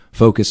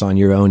focus on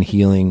your own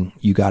healing.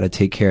 You got to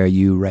take care of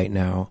you right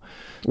now."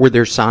 Were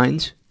there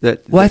signs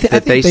that I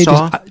think they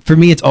saw? For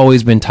me, it's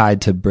always been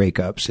tied to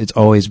breakups. It's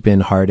always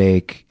been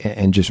heartache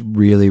and just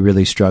really,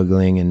 really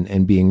struggling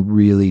and being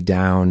really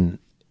down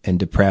and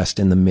depressed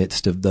in the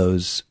midst of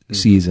those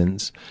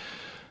seasons.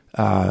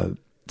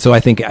 So I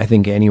think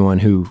anyone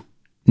who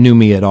knew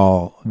me at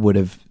all would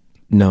have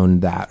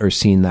known that or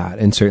seen that.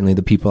 And certainly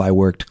the people I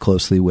worked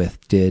closely with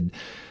did.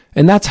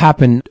 And that's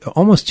happened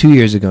almost 2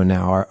 years ago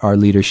now. Our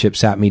leadership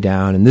sat me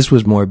down, and this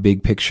was more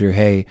big picture.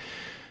 Hey,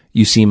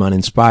 you seem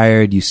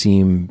uninspired. You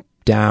seem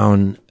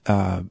down.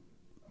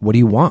 What do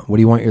you want? What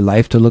do you want your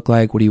life to look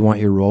like? What do you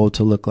want your role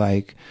to look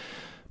like?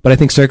 But I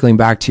think circling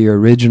back to your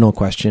original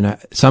question,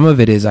 some of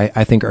it is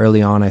I think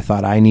early on I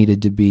thought I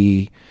needed to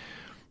be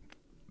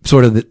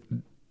sort of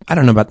I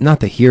don't know about,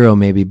 not the hero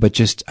maybe, but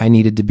just I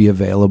needed to be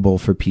available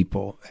for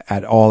people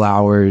at all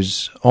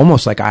hours,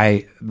 almost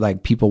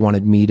like people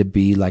wanted me to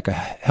be like a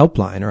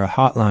helpline or a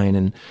hotline.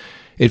 And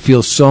it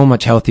feels so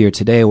much healthier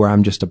today where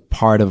I'm just a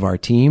part of our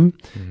team,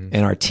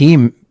 and our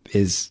team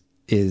is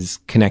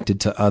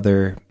connected to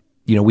other,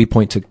 we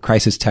point to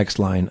Crisis Text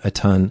Line a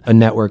ton, a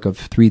network of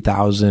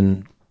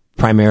 3,000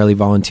 primarily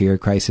volunteer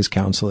crisis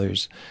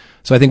counselors.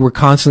 So I think we're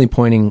constantly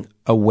pointing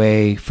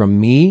away from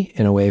me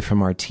and away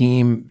from our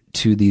team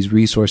to these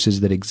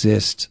resources that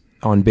exist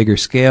on bigger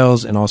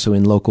scales and also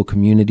in local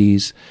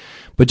communities,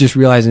 but just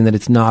realizing that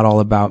it's not all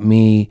about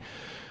me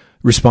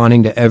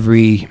responding to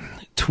every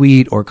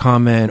tweet or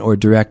comment or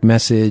direct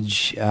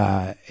message.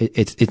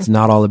 It's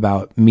not all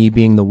about me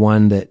being the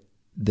one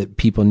that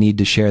people need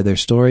to share their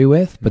story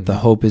with, but the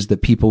hope is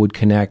that people would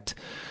connect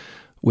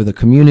with a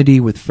community,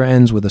 with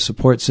friends, with a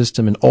support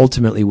system, and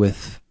ultimately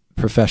with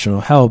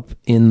professional help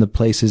in the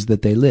places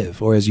that they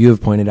live. Or as you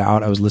have pointed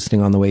out, I was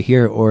listening on the way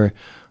here, or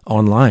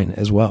online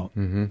as well.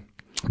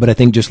 But I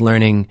think just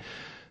learning,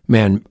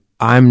 man,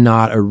 I'm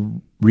not a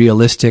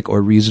realistic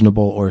or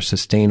reasonable or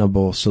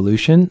sustainable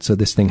solution. So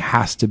this thing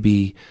has to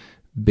be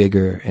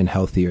bigger and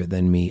healthier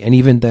than me, and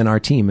even than our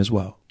team as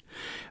well.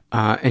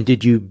 And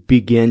did you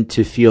begin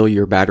to feel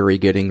your battery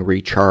getting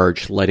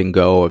recharged, letting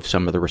go of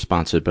some of the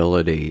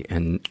responsibility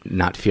and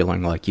not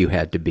feeling like you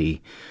had to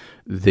be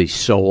the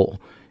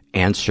sole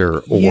answer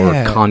or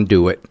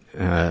conduit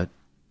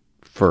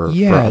for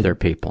other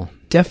people?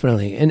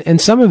 Definitely.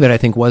 And some of it I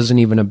think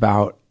wasn't even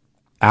about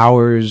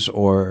hours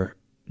or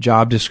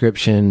job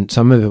description.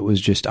 Some of it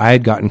was just I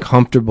had gotten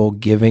comfortable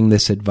giving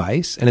this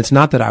advice, and it's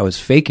not that I was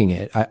faking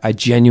it. I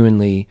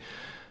genuinely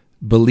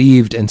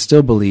believed and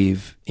still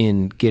believe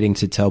in getting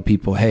to tell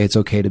people, hey, it's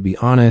okay to be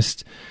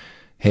honest.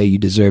 Hey, you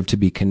deserve to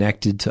be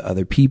connected to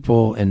other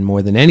people. And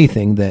more than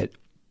anything, that,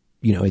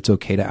 it's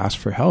okay to ask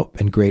for help,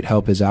 and great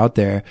help is out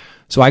there.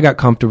 So I got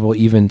comfortable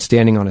even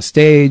standing on a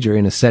stage or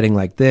in a setting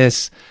like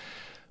this,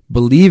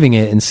 believing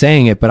it and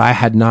saying it, but I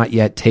had not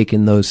yet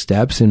taken those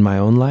steps in my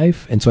own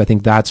life. And so I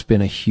think that's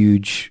been a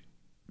huge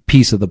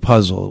piece of the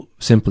puzzle,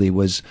 simply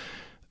was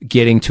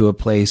getting to a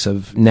place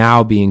of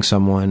now being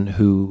someone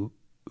who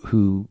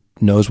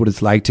knows what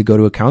it's like to go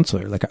to a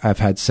counselor. Like, I've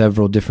had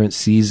several different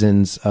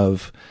seasons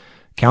of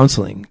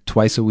counseling,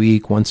 twice a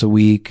week, once a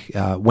week,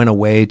 went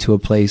away to a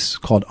place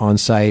called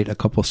Onsite a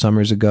couple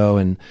summers ago.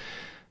 And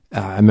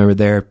I remember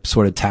their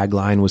sort of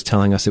tagline was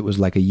telling us it was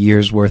like a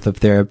year's worth of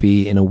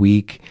therapy in a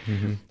week.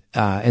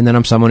 And then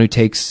I'm someone who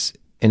takes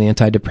an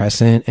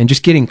antidepressant, and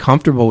just getting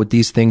comfortable with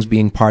these things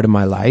being part of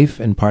my life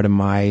and part of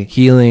my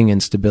healing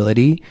and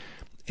stability.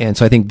 And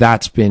so I think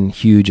that's been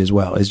huge as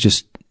well, is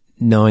just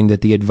knowing that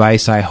the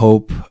advice I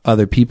hope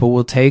other people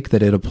will take,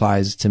 that it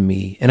applies to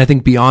me. And I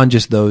think beyond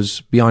just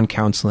those, beyond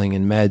counseling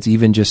and meds,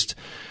 even just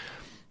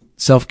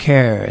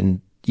self-care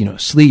and,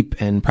 sleep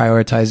and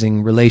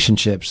prioritizing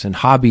relationships and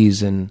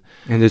hobbies and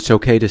it's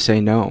okay to say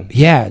no.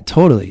 Yeah,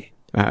 totally.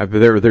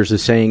 There's a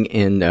saying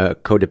in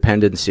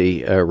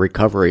codependency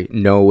recovery,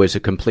 no is a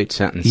complete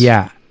sentence.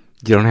 Yeah.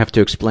 You don't have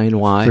to explain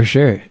why. For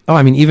sure. Oh,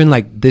 I mean, even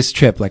like this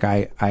trip, like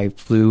I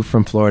flew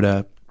from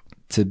Florida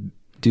to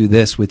do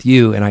this with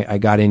you, and I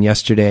got in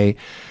yesterday,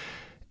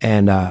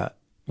 and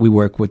we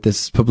work with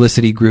this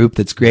publicity group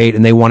that's great,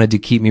 and they wanted to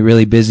keep me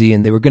really busy,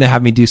 and they were going to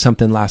have me do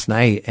something last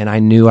night, and I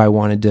knew I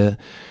wanted to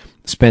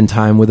spend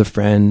time with a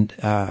friend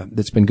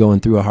that's been going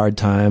through a hard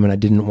time, and I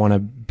didn't want to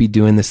be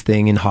doing this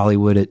thing in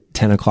Hollywood at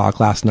 10 o'clock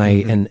last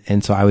night.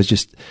 And so I was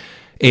just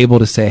able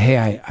to say,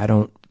 hey, I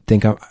don't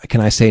think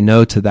can I say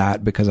no to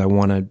that, because I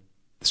want to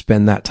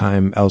spend that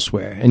time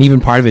elsewhere. And even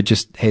part of it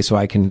just, hey, so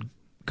I can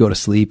go to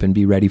sleep and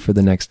be ready for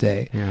the next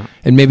day. Yeah.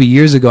 And maybe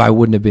years ago, I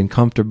wouldn't have been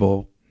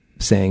comfortable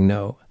saying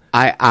no.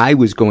 I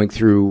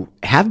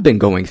have been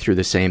going through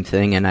the same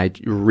thing, and I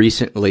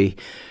recently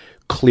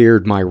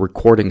cleared my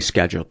recording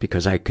schedule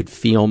because I could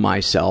feel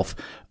myself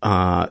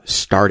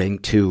starting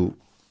to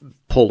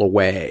pull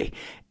away.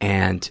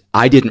 And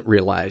I didn't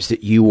realize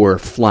that you were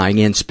flying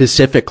in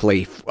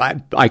specifically.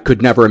 I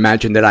could never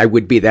imagine that I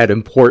would be that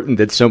important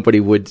that somebody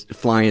would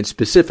fly in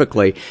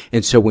specifically.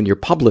 And so when your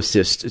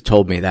publicist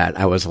told me that,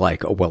 I was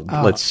like, oh, well,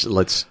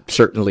 let's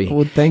certainly.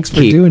 Well, thanks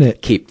for doing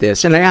it. Keep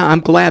this. And I'm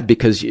glad,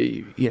 because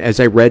as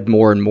I read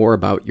more and more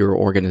about your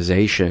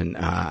organization,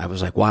 I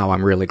was like, wow,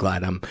 I'm really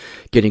glad I'm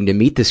getting to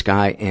meet this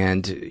guy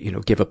and,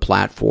 give a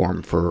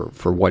platform for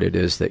what it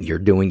is that you're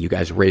doing. You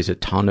guys raise a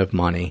ton of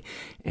money,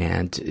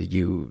 and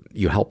you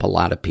help a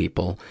lot of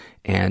people.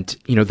 And,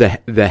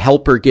 the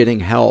helper getting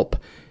help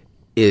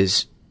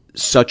is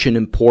such an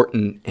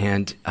important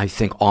and I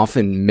think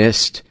often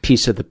missed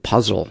piece of the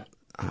puzzle,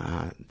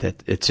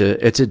 that it's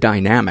a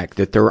dynamic,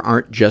 that there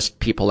aren't just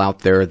people out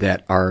there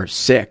that are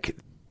sick.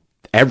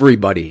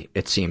 Everybody,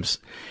 it seems,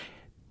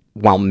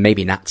 while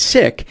maybe not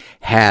sick,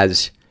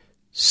 has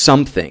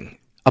something,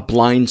 a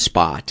blind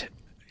spot,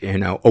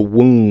 a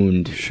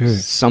wound,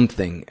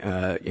 something,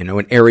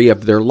 an area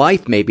of their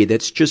life maybe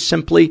that's just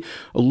simply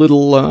a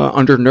little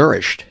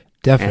undernourished.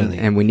 Definitely.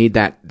 And we need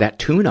that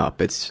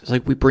tune-up. It's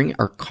like we bring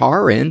our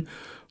car in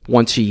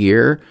once a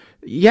year.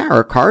 Yeah,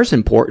 our car's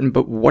important,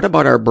 but what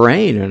about our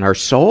brain and our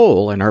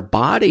soul and our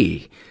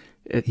body?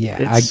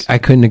 I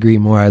couldn't agree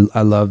more.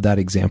 I love that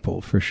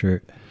example for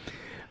sure.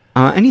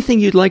 Anything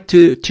you'd like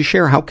to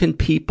share? How can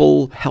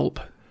people help?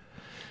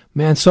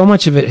 Man, so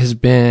much of it has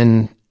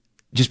been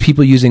just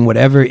people using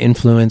whatever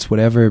influence,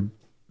 whatever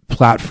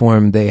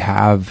platform they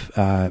have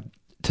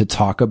to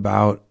talk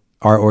about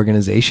our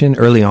organization.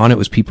 Early on, it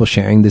was people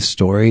sharing this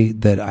story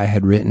that I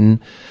had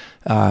written.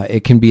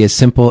 It can be as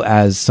simple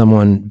as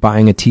someone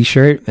buying a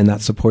t-shirt, and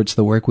that supports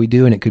the work we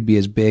do. And it could be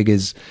as big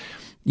as,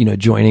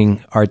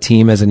 joining our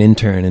team as an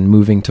intern and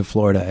moving to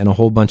Florida, and a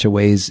whole bunch of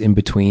ways in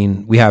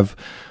between. We have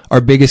our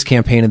biggest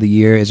campaign of the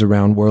year is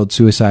around World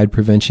Suicide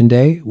Prevention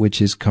Day,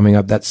 which is coming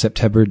up. That's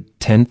September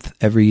 10th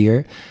every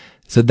year.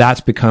 So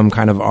that's become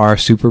kind of our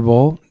Super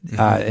Bowl.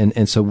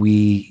 And so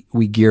we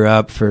gear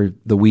up for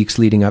the weeks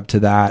leading up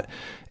to that.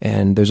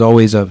 And there's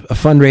always a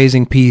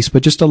fundraising piece,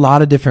 but just a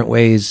lot of different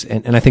ways.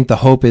 And I think the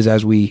hope is,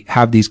 as we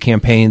have these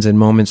campaigns and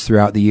moments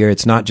throughout the year,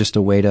 it's not just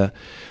a way to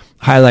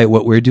highlight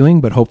what we're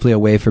doing, but hopefully a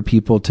way for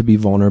people to be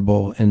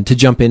vulnerable and to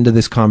jump into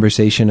this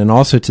conversation, and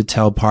also to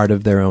tell part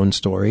of their own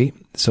story.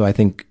 So I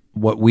think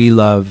what we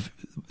love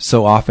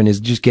so often is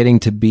just getting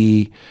to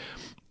be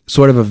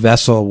sort of a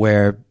vessel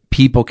where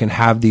people can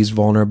have these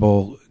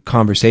vulnerable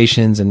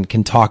conversations and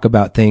can talk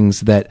about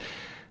things that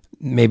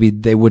maybe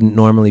they wouldn't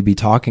normally be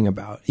talking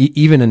about.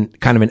 Even in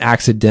kind of an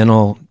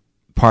accidental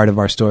part of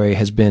our story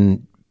has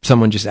been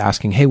someone just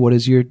asking, hey, what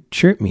does your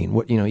shirt mean?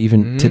 What,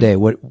 even today,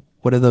 what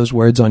are those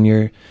words on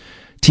your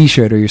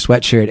t-shirt or your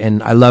sweatshirt?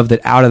 And I love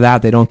that out of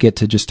that, they don't get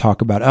to just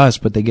talk about us,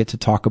 but they get to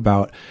talk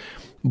about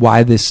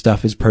why this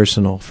stuff is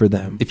personal for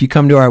them. If you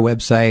come to our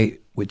website,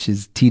 which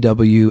is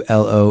twloha.com,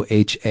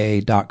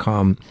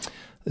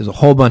 there's a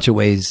whole bunch of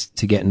ways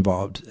to get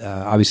involved.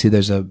 Obviously,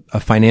 there's a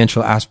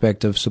financial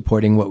aspect of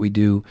supporting what we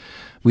do.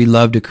 We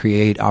love to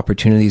create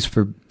opportunities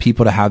for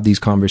people to have these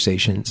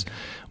conversations,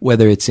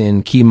 whether it's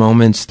in key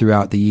moments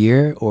throughout the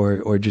year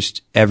or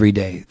just every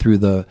day through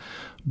the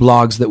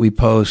blogs that we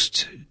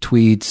post,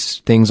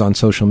 tweets, things on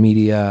social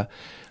media,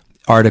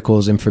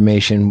 articles,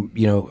 information.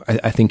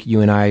 I think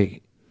you and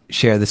I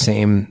share the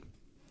same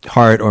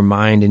heart or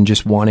mind in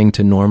just wanting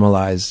to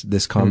normalize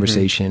this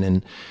conversation.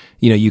 And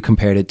you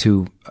compared it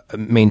to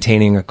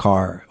maintaining a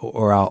car,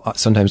 or I'll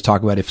sometimes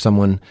talk about if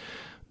someone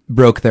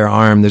broke their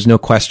arm, there's no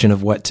question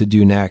of what to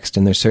do next.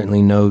 And there's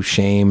certainly no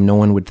shame. No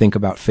one would think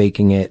about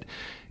faking it.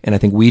 And I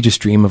think we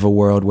just dream of a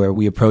world where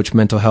we approach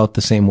mental health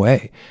the same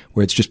way,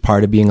 where it's just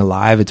part of being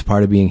alive. It's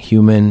part of being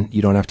human.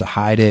 You don't have to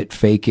hide it,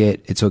 fake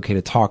it. It's okay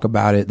to talk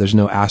about it. There's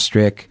no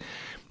asterisk.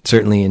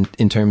 Certainly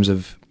in terms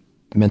of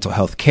mental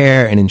health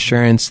care and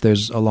insurance,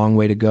 there's a long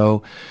way to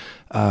go.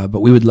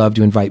 But we would love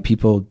to invite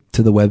people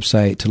to the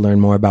website to learn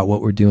more about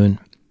what we're doing.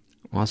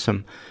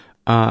 Awesome.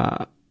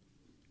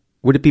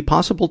 Would it be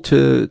possible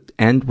to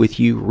end with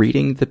you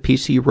reading the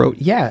piece you wrote?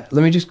 Yeah,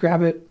 let me just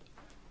grab it.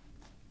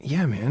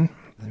 Yeah, man.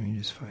 Let me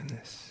just find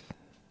this.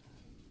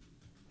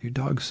 Your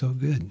dog's so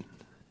good.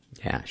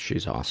 Yeah,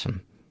 she's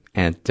awesome.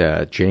 And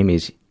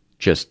Jamie's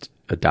just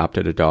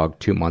adopted a dog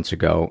 2 months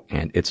ago,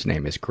 and its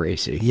name is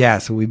Gracie. Yeah,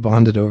 so we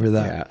bonded over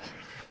that. Yeah.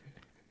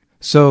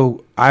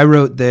 So I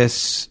wrote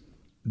this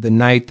the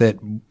night that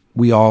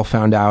we all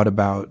found out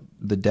about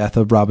the death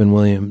of Robin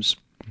Williams.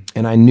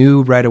 And I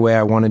knew right away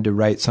I wanted to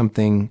write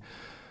something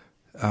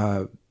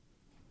on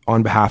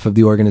on behalf of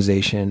the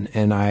organization,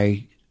 and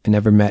I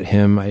never met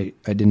him. I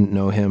didn't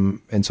know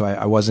him, and so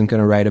I wasn't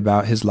going to write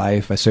about his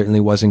life. I certainly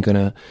wasn't going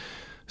to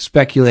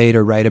speculate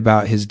or write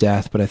about his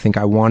death, but I think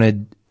I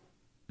wanted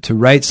to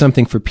write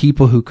something for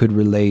people who could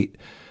relate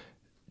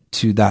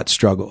to that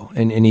struggle,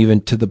 and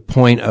even to the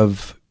point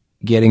of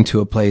getting to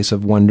a place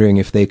of wondering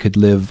if they could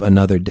live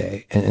another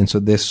day. And so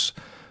this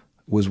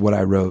was what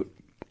I wrote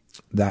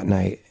that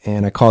night,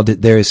 and I called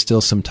it There Is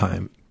Still Some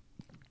Time.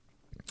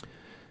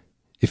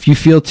 If you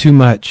feel too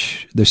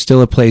much, there's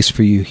still a place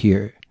for you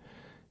here.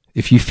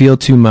 If you feel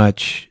too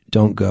much,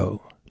 don't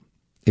go.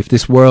 If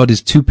this world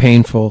is too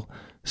painful,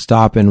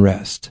 stop and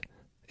rest.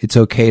 It's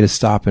okay to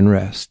stop and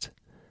rest.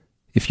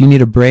 If you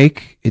need a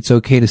break, it's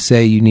okay to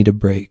say you need a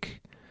break.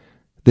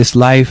 This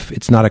life,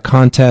 it's not a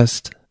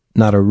contest,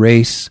 not a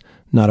race,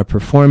 not a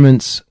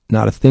performance,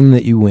 not a thing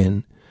that you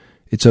win.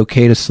 It's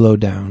okay to slow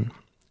down.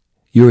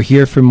 You are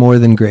here for more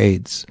than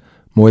grades,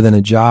 more than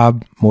a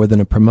job, more than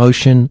a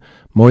promotion,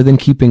 more than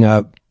keeping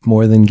up,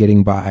 more than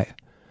getting by.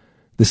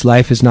 This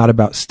life is not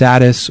about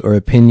status or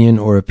opinion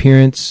or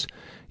appearance.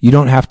 You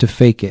don't have to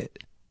fake it.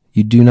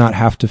 You do not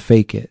have to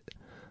fake it.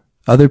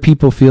 Other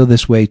people feel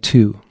this way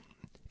too.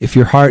 If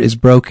your heart is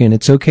broken,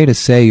 it's okay to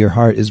say your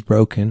heart is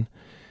broken.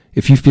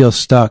 If you feel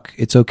stuck,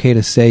 it's okay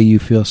to say you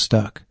feel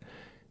stuck.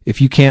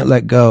 If you can't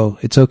let go,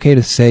 it's okay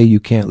to say you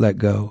can't let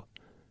go.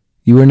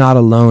 You are not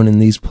alone in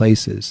these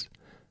places.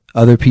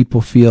 Other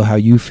people feel how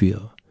you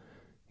feel.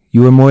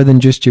 You are more than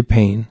just your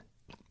pain.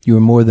 You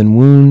are more than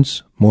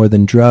wounds, more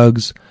than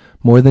drugs,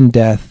 more than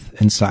death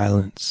and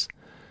silence.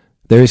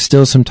 There is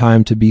still some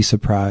time to be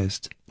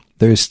surprised.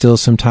 There is still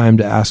some time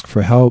to ask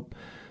for help.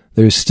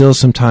 There is still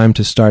some time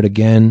to start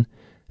again.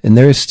 And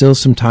there is still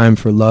some time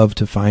for love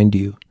to find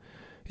you.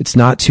 It's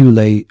not too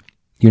late.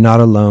 You're not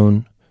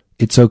alone.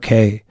 It's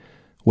okay.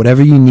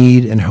 Whatever you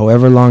need and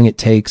however long it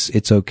takes,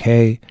 it's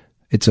okay.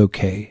 It's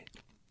okay.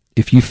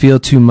 If you feel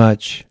too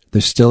much,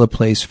 there's still a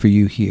place for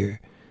you here.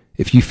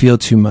 If you feel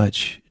too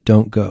much,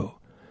 don't go.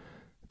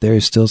 There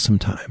is still some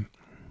time.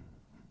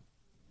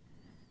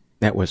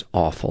 That was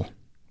awful.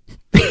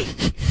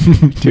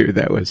 Dude,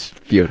 that was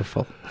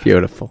beautiful.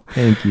 Beautiful.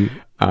 Thank you.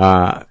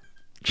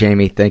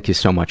 Jamie, thank you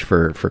so much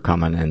for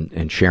coming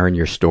and sharing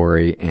your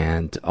story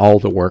and all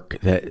the work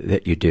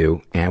that you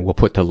do. And we'll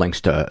put the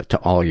links to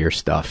all your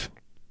stuff.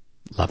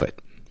 Love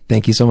it.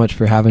 Thank you so much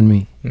for having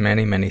me.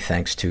 Many, many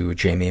thanks to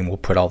Jamie, and we'll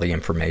put all the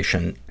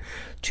information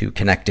to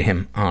connect to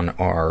him on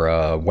our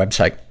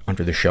website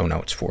under the show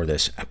notes for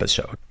this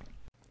episode.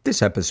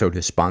 This episode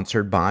is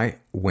sponsored by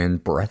When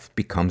Breath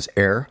Becomes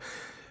Air.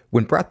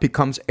 When Breath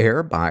Becomes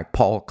Air by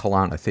Paul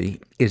Kalanithi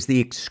is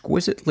the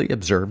exquisitely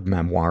observed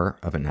memoir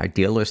of an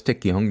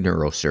idealistic young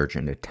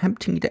neurosurgeon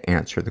attempting to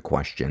answer the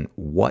question,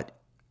 what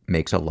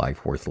makes a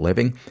life worth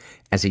living,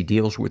 as he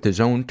deals with his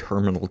own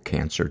terminal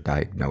cancer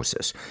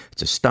diagnosis.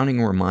 It's a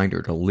stunning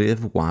reminder to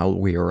live while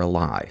we are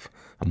alive.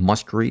 A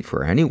must-read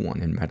for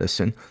anyone in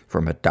medicine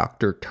from a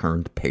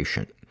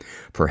doctor-turned-patient.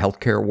 For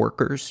healthcare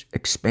workers,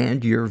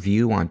 expand your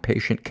view on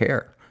patient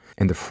care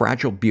and the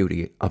fragile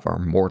beauty of our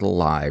mortal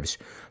lives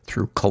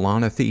through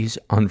Kalanithi's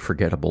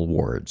unforgettable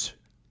words.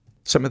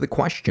 Some of the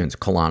questions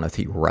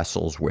Kalanithi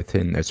wrestles with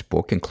in this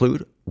book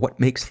include, what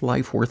makes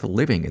life worth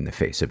living in the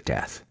face of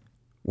death?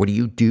 What do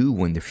you do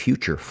when the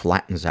future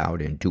flattens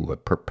out into a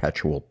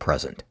perpetual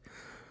present?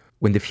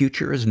 When the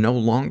future is no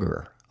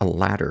longer a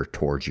ladder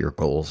towards your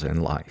goals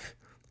in life?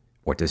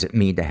 What does it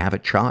mean to have a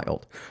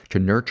child, to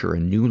nurture a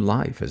new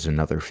life as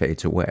another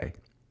fades away?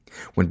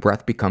 When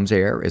Breath Becomes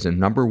Air is a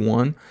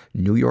 #1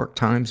 New York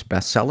Times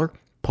bestseller,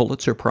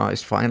 Pulitzer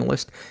Prize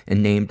finalist,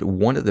 and named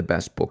one of the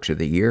best books of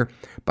the year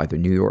by the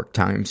New York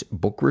Times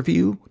Book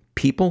Review,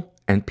 People,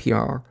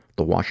 NPR,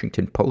 The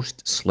Washington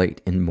Post, Slate,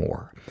 and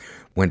more.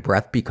 When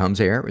Breath Becomes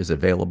Air is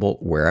available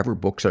wherever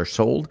books are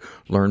sold.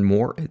 Learn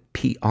more at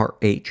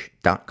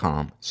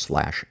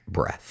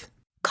prh.com/breath.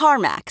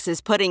 CarMax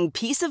is putting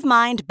peace of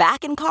mind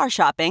back in car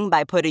shopping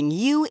by putting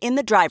you in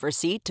the driver's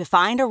seat to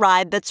find a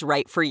ride that's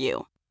right for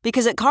you.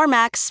 Because at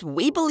CarMax,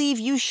 we believe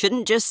you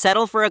shouldn't just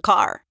settle for a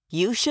car.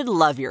 You should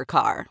love your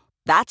car.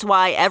 That's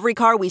why every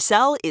car we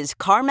sell is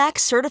CarMax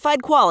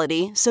certified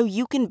quality, so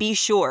you can be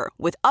sure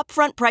with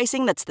upfront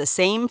pricing that's the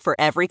same for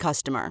every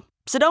customer.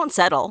 So don't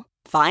settle.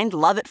 Find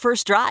love at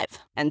first drive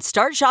and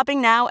start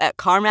shopping now at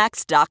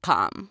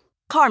CarMax.com.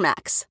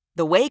 CarMax,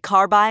 the way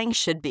car buying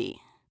should be.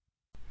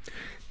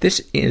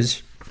 This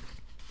is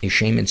a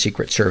shame and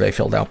secret survey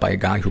filled out by a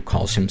guy who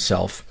calls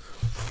himself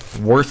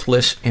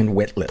Worthless and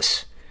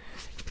Witless.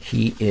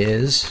 He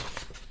is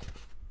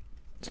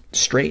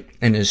straight,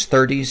 in his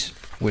 30s,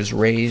 was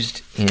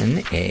raised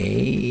in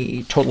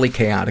a totally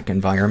chaotic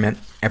environment.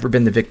 Ever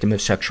been the victim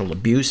of sexual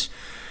abuse?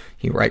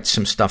 He writes,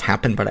 some stuff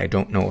happened, but I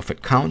don't know if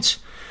it counts.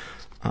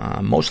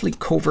 Mostly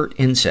covert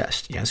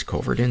incest. Yes,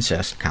 covert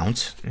incest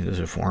counts. It is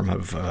a form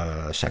of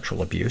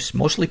sexual abuse.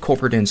 Mostly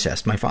covert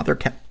incest. My father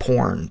kept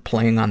porn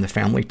playing on the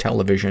family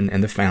television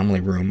in the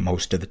family room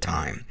most of the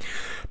time.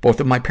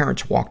 Both of my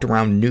parents walked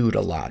around nude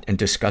a lot and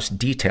discussed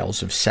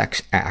details of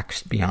sex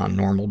acts beyond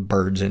normal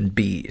birds and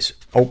bees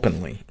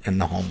openly in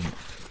the home.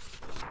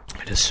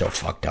 It is so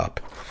fucked up.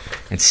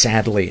 And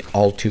sadly,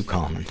 all too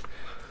common.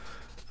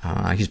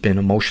 He's been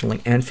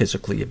emotionally and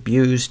physically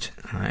abused.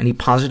 Any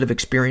positive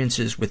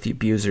experiences with the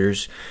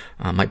abusers?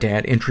 My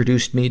dad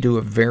introduced me to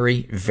a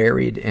very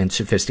varied and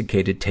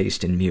sophisticated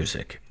taste in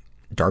music.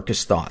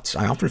 Darkest thoughts.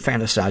 I often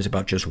fantasize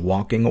about just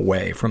walking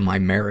away from my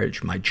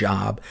marriage, my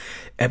job,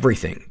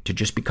 everything, to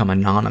just become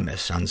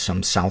anonymous on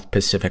some South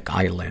Pacific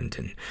island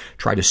and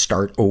try to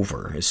start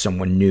over as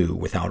someone new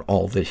without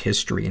all the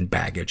history and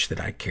baggage that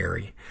I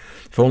carry.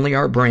 If only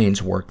our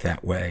brains worked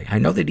that way. I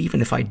know that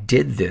even if I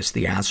did this,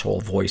 the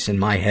asshole voice in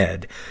my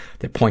head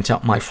that points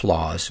out my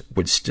flaws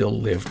would still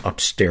live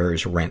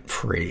upstairs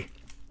rent-free.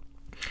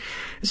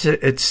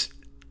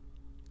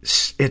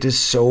 It is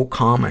so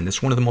common.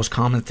 It's one of the most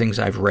common things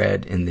I've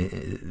read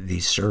in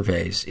these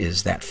surveys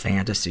is that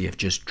fantasy of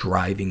just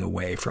driving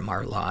away from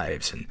our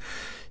lives and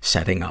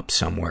setting up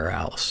somewhere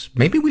else.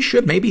 Maybe we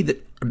should.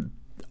 Maybe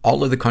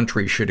all of the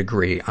country should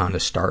agree on a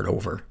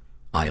start-over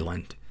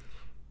island.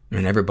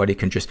 And everybody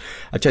can just,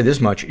 I'll tell you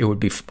this much, it would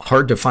be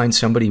hard to find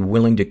somebody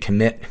willing to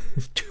commit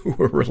to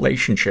a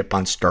relationship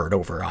on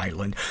Start-Over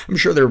Island. I'm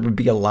sure there would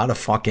be a lot of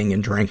fucking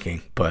and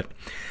drinking, but,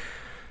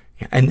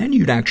 and then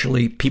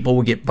people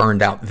would get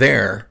burned out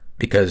there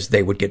because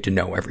they would get to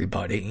know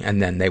everybody,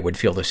 and then they would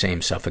feel the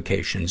same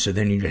suffocation. So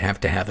then you'd have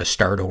to have a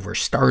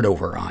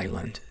start-over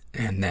island.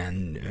 And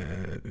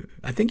then,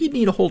 I think you'd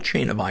need a whole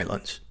chain of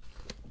islands.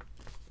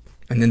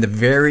 And then the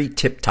very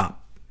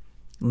tip-top,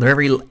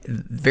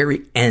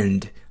 very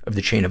end of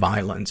the chain of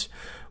islands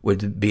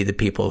would be the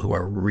people who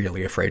are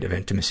really afraid of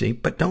intimacy,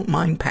 but don't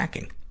mind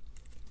packing.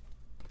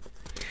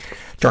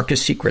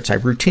 Darkest secrets. I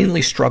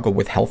routinely struggle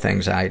with health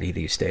anxiety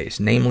these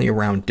days, namely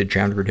around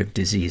degenerative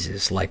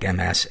diseases like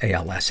MS,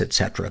 ALS,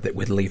 etc., that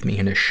would leave me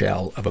in a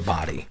shell of a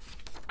body.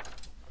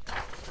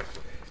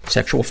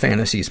 Sexual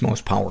fantasies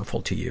most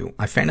powerful to you.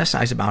 I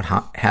fantasize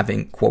about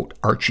having, quote,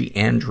 Archie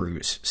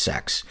Andrews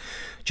sex.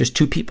 Just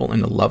two people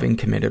in a loving,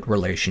 committed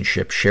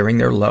relationship, sharing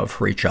their love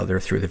for each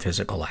other through the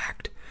physical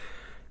act.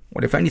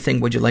 What, if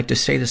anything, would you like to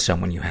say to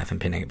someone you haven't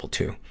been able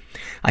to?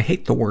 I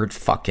hate the word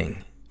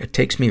fucking. It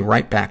takes me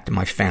right back to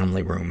my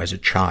family room as a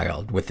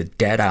child with the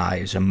dead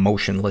eyes,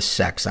 emotionless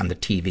sex on the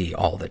TV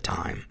all the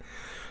time.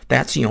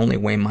 That's the only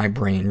way my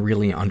brain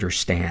really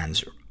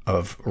understands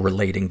of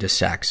relating to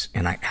sex,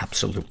 and I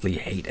absolutely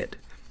hate it.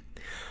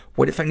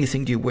 What, if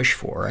anything, do you wish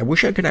for? I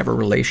wish I could have a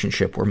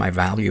relationship where my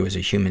value as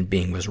a human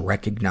being was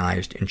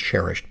recognized and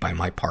cherished by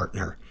my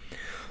partner.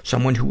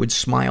 Someone who would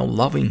smile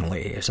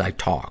lovingly as I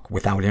talk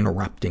without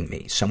interrupting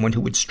me. Someone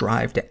who would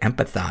strive to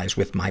empathize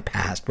with my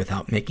past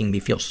without making me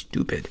feel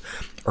stupid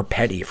or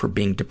petty for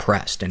being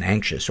depressed and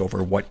anxious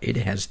over what it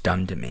has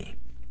done to me.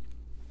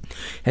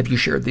 Have you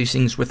shared these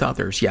things with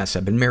others? Yes,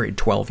 I've been married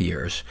 12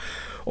 years.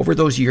 Over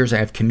those years, I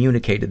have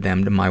communicated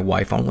them to my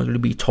wife only to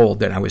be told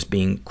that I was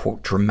being,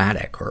 quote,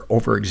 dramatic or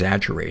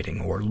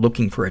over-exaggerating or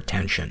looking for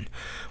attention.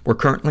 We're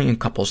currently in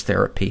couples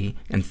therapy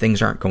and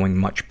things aren't going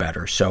much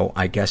better, so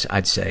I guess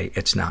I'd say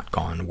it's not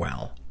gone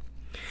well.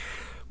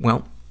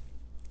 Well,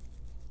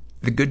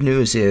 the good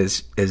news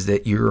is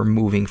that you're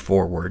moving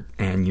forward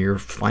and you're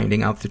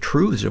finding out the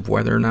truths of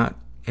whether or not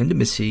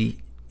intimacy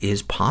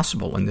is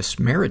possible in this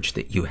marriage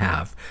that you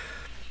have.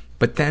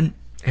 But then,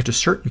 at a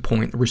certain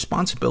point, the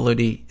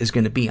responsibility is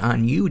going to be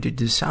on you to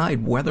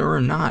decide whether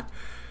or not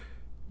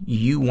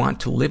you want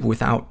to live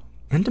without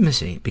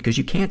intimacy, because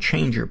you can't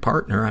change your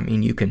partner. I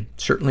mean, you can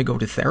certainly go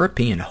to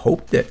therapy and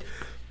hope that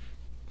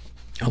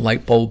a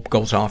light bulb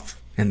goes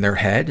off in their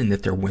head and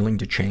that they're willing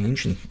to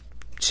change, and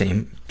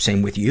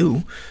same with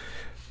you.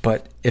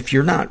 But if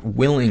you're not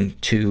willing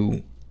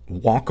to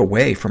walk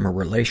away from a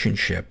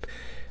relationship,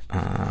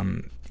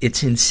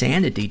 it's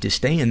insanity to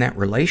stay in that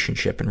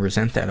relationship and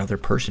resent that other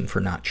person for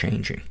not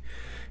changing.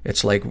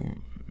 It's like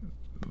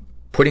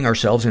putting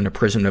ourselves in a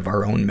prison of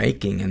our own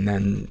making and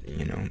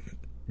then,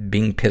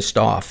 being pissed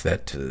off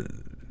that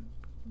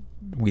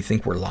we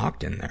think we're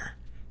locked in there.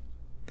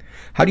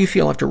 How do you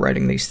feel after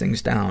writing these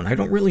things down? I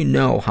don't really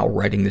know how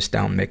writing this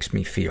down makes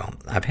me feel.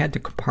 I've had to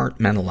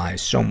compartmentalize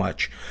so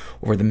much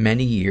over the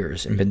many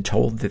years and been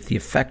told that the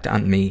effect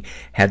on me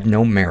had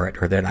no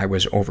merit or that I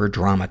was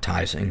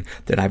over-dramatizing,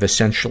 that I've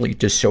essentially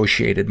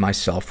dissociated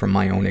myself from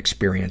my own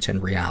experience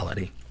and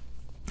reality.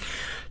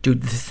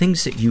 Dude, the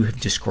things that you have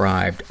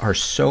described are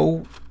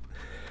so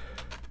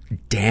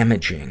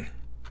damaging.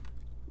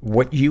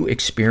 What you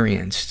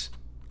experienced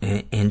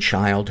in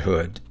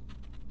childhood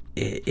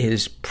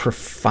is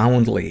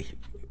profoundly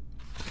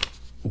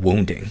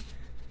wounding.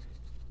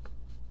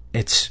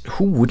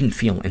 Who wouldn't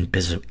feel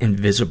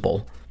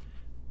invisible?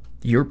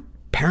 Your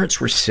parents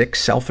were sick,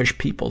 selfish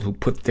people who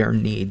put their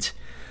needs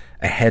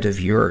ahead of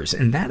yours.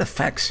 And that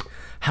affects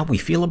how we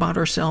feel about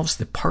ourselves,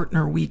 the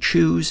partner we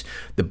choose,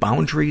 the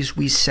boundaries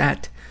we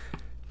set,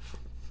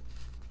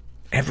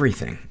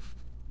 everything.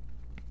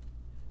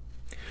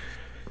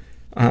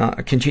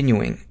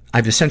 Continuing.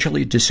 I've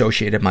essentially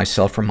dissociated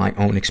myself from my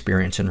own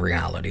experience and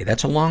reality.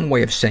 That's a long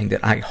way of saying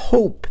that I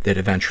hope that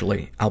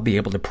eventually I'll be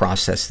able to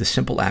process the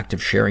simple act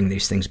of sharing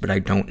these things, but I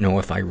don't know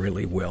if I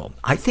really will.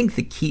 I think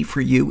the key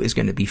for you is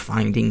going to be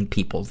finding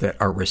people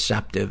that are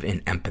receptive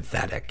and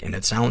empathetic. And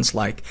it sounds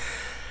like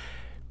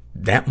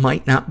that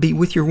might not be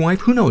with your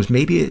wife. Who knows?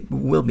 Maybe it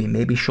will be.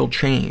 Maybe she'll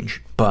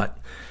change. But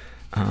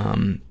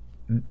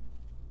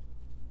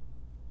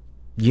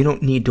you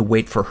don't need to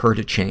wait for her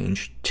to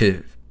change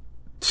to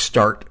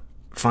start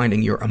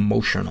finding your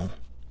emotional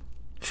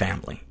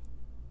family,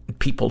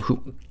 people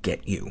who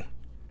get you.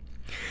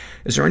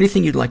 Is there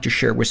anything you'd like to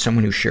share with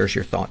someone who shares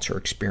your thoughts or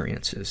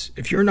experiences?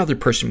 If you're another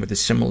person with a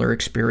similar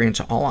experience,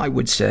 all I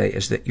would say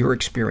is that your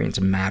experience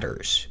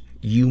matters.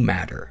 You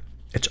matter.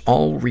 It's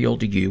all real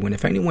to you, and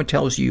if anyone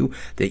tells you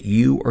that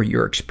you or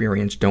your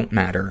experience don't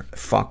matter,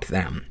 fuck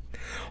them.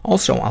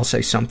 Also, I'll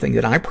say something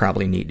that I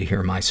probably need to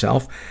hear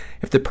myself.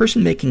 If the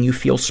person making you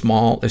feel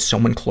small is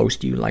someone close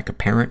to you, like a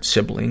parent,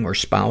 sibling, or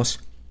spouse,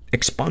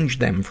 expunge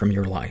them from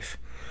your life.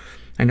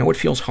 I know it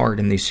feels hard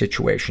in these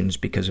situations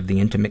because of the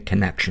intimate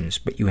connections,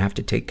 but you have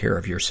to take care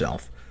of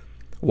yourself.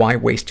 Why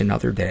waste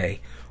another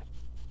day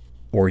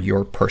or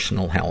your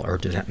personal hell? Or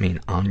does that mean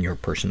on your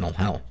personal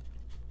hell?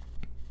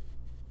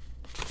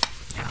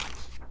 Yeah.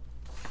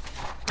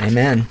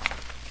 Amen.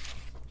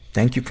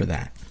 Thank you for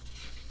that.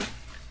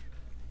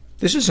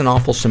 This is an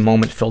awfulsome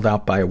moment filled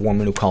out by a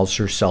woman who calls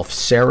herself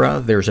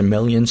Sarah. There's a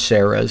million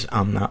Sarahs.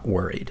 I'm not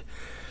worried.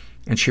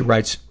 And she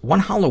writes,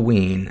 one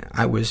Halloween,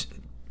 I was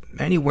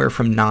anywhere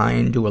from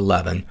 9 to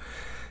 11,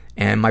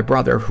 and my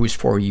brother, who's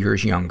 4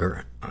 years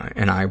younger,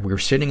 and we were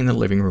sitting in the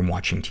living room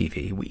watching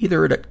TV. We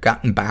either had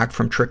gotten back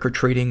from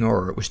trick-or-treating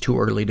or it was too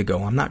early to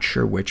go. I'm not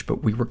sure which,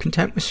 but we were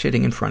content with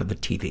sitting in front of the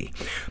TV.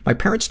 My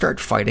parents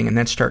start fighting and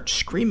then start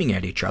screaming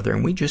at each other,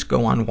 and we just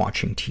go on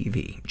watching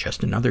TV.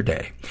 Just another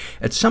day.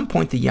 At some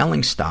point, the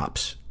yelling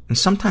stops. And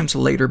sometime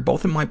later,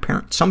 both of my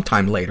parents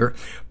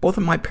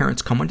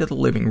come into the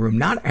living room,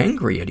 not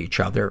angry at each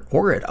other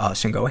or at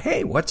us, and go,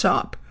 hey, what's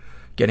up?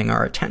 Getting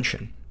our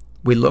attention.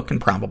 We look and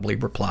probably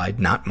replied,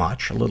 not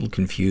much, a little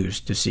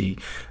confused to see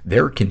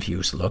their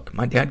confused look.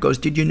 My dad goes,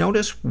 did you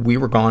notice we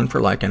were gone for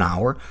like an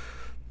hour?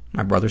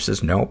 My brother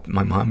says, nope.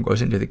 My mom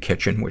goes into the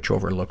kitchen, which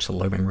overlooks the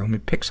living room,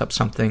 and picks up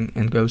something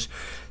and goes,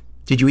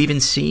 did you even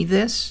see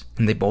this?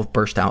 And they both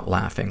burst out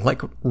laughing,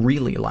 like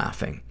really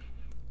laughing.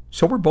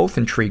 So we're both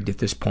intrigued at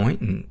this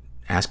point and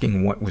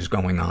asking what was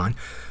going on.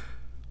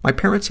 My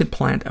parents had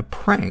planned a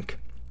prank,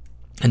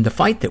 and the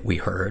fight that we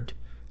heard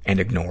and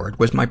ignored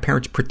was my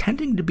parents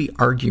pretending to be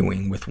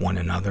arguing with one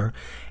another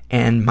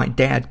and my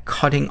dad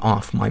cutting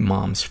off my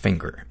mom's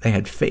finger. They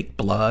had fake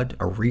blood,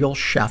 a real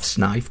chef's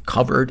knife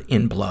covered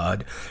in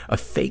blood, a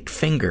fake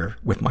finger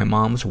with my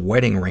mom's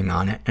wedding ring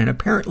on it, and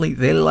apparently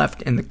they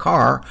left in the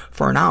car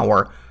for an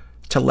hour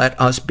to let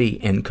us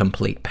be in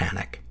complete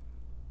panic.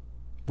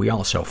 We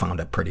also found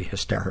it pretty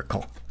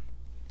hysterical.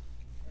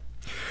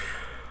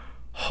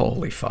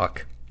 Holy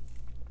fuck.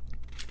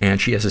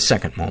 And she has a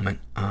second moment.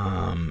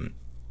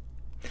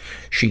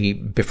 She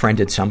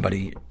befriended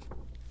somebody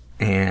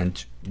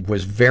and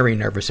was very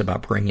nervous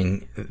about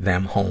bringing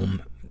them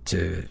home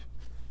to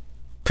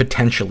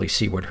potentially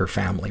see what her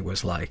family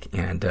was like.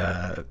 And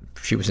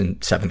she was in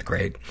 7th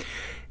grade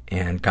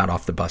and got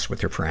off the bus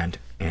with her friend,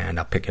 and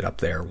I'll pick it up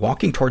there.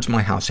 Walking towards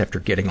my house after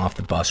getting off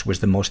the bus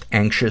was the most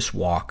anxious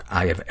walk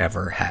I have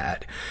ever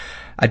had.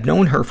 I'd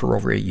known her for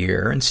over a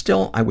year, and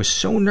still I was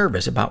so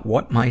nervous about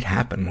what might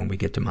happen when we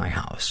get to my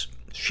house.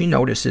 She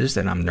notices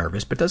that I'm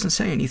nervous, but doesn't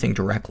say anything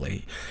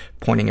directly,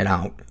 pointing it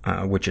out,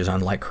 which is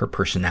unlike her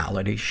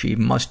personality. She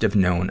must have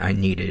known I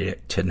needed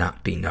it to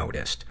not be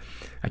noticed.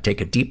 I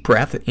take a deep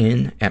breath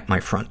in at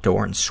my front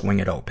door and swing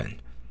it open.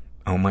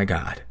 Oh my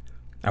God.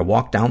 I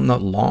walk down the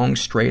long,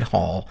 straight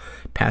hall,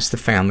 past the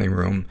family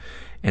room,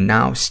 and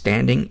now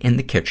standing in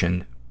the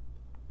kitchen,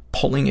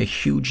 pulling a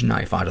huge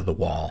knife out of the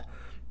wall.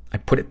 I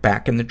put it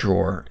back in the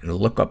drawer and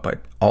look up at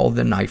all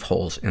the knife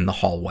holes in the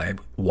hallway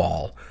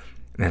wall,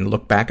 and then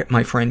look back at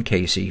my friend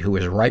Casey, who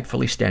is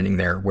rightfully standing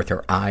there with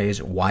her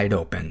eyes wide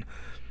open.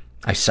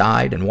 I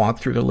sighed and walked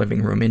through the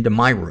living room into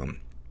my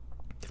room.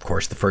 Of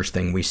course, the first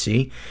thing we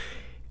see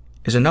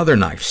is another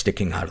knife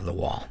sticking out of the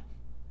wall.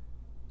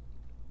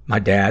 My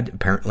dad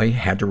apparently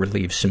had to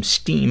relieve some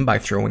steam by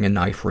throwing a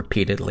knife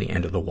repeatedly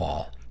into the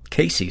wall.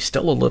 Casey,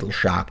 still a little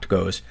shocked,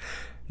 goes,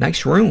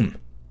 nice room.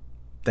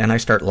 Then I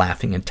start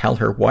laughing and tell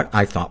her what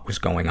I thought was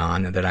going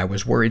on and that I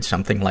was worried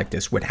something like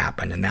this would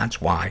happen, and that's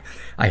why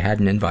I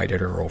hadn't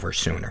invited her over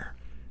sooner.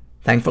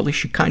 Thankfully,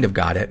 she kind of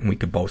got it, and we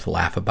could both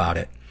laugh about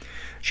it.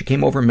 She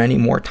came over many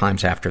more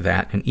times after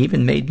that and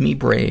even made me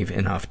brave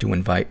enough to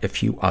invite a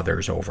few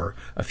others over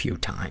a few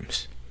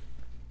times.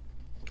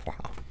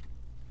 Wow.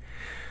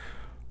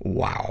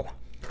 Wow.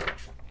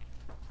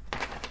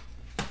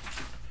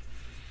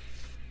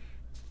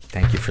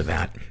 Thank you for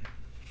that.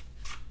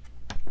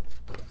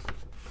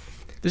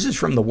 This is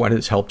from the What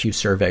Has Helped You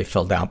survey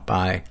filled out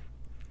by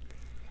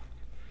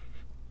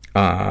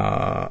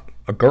a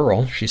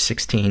girl. She's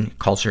 16,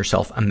 calls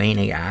herself a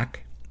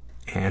maniac,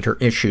 and her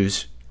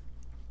issues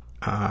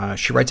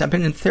She writes, I've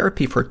been in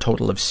therapy for a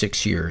total of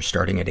 6 years,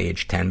 starting at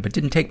age 10, but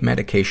didn't take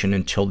medication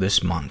until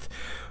this month.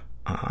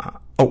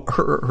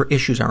 Her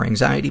issues are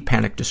anxiety,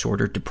 panic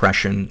disorder,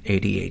 depression,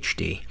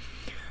 ADHD,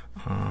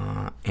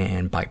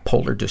 and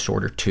bipolar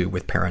disorder too,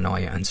 with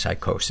paranoia and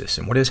psychosis.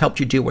 And what has helped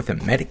you deal with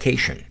them?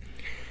 Medication.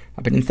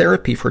 I've been in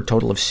therapy for a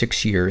total of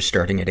 6 years,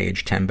 starting at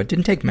age 10, but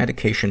didn't take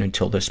medication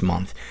until this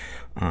month.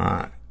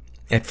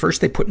 At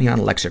first, they put me on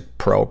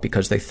Lexapro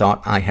because they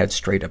thought I had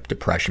straight-up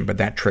depression, but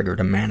that triggered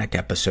a manic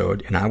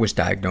episode, and I was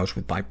diagnosed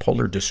with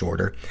bipolar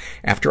disorder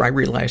after I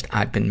realized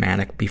I'd been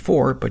manic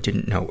before, but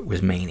didn't know it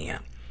was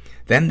mania.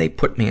 Then they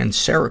put me on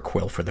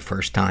Seroquel for the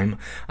first time.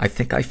 I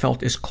think I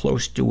felt as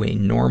close to a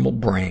normal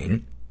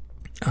brain,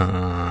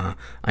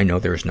 I know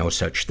there's no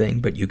such thing,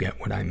 but you get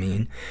what I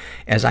mean,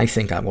 as I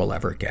think I will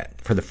ever get.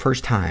 For the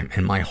first time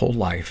in my whole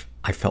life,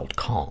 I felt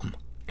calm,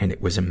 and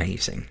it was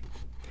amazing.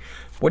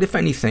 What, if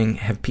anything,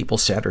 have people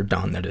said or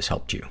done that has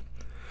helped you?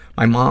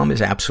 My mom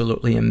is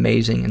absolutely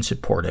amazing and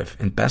supportive,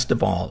 and best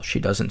of all, she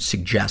doesn't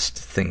suggest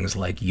things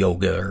like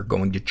yoga or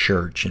going to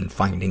church and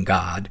finding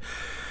God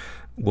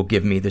will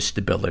give me the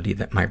stability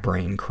that my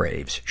brain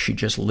craves. She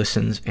just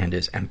listens and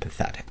is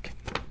empathetic.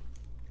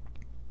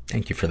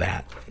 Thank you for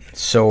that.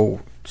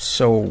 So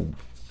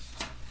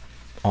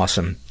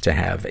awesome to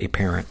have a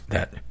parent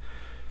that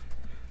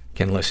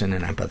can listen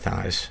and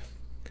empathize.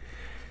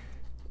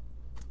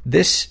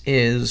 This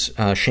is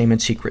a Shame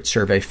and Secret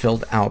survey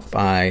filled out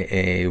by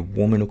a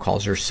woman who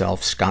calls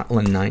herself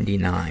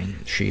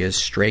Scotland99. She is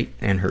straight,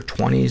 in her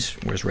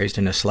 20s, was raised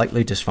in a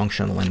slightly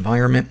dysfunctional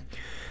environment.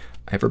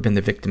 Ever been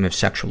the victim of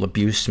sexual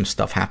abuse? Some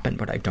stuff happened,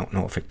 but I don't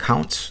know if it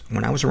counts.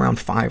 When I was around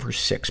 5 or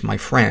 6, my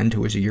friend,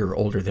 who was a year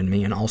older than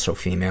me and also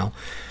female,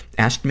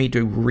 asked me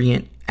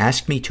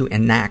to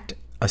enact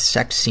a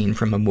sex scene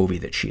from a movie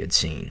that she had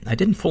seen. I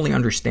didn't fully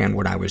understand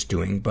what I was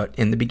doing, but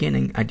in the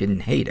beginning, I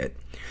didn't hate it.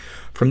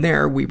 From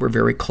there, we were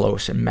very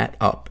close and met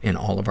up in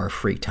all of our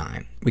free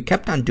time. We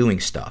kept on doing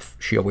stuff.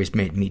 She always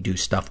made me do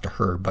stuff to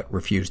her, but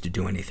refused to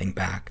do anything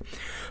back.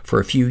 For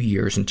a few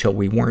years until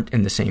we weren't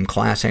in the same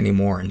class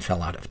anymore and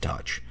fell out of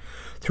touch.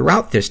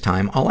 Throughout this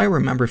time, all I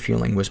remember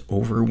feeling was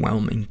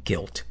overwhelming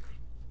guilt.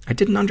 I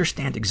didn't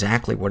understand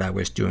exactly what I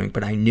was doing,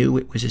 but I knew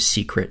it was a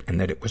secret and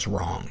that it was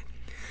wrong.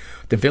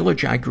 The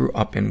village I grew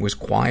up in was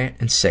quiet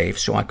and safe,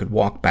 so I could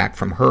walk back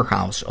from her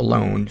house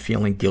alone,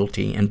 feeling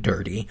guilty and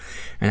dirty,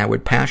 and I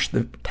would pass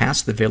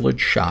the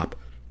village shop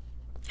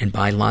and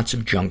buy lots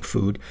of junk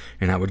food,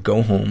 and I would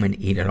go home and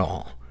eat it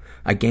all.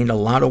 I gained a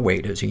lot of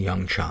weight as a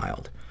young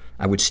child.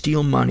 I would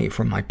steal money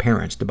from my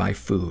parents to buy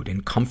food,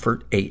 and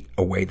comfort ate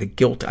away the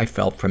guilt I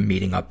felt from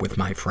meeting up with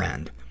my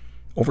friend.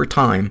 Over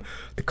time,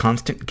 the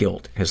constant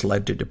guilt has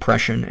led to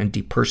depression and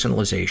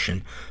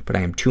depersonalization, but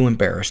I am too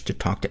embarrassed to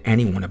talk to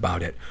anyone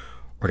about it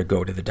or to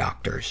go to the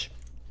doctors.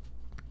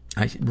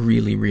 I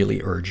really,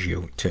 really urge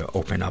you to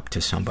open up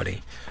to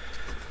somebody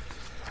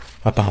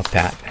about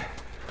that.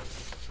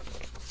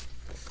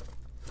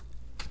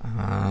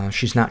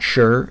 She's not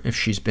sure if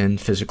she's been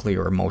physically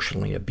or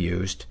emotionally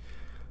abused.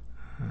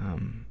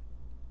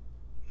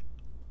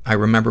 I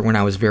remember when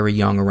I was very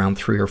young, around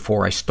 3 or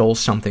 4, I stole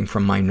something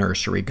from my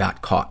nursery,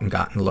 got caught, and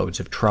got in loads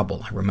of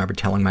trouble. I remember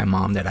telling my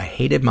mom that I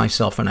hated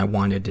myself and I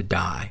wanted to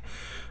die.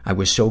 I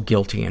was so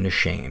guilty and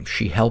ashamed.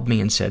 She held me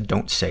and said,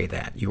 "Don't say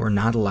that. You are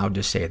not allowed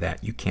to say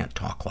that. You can't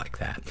talk like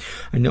that."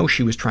 I know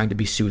she was trying to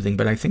be soothing,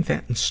 but I think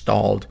that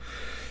installed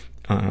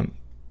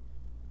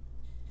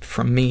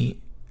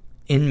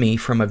in me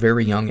from a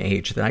very young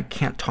age that I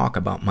can't talk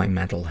about my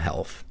mental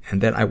health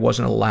and that I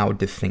wasn't allowed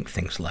to think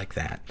things like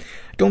that.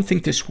 I don't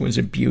think this was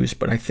abuse,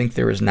 but I think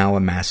there is now a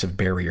massive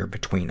barrier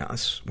between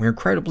us. We're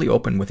incredibly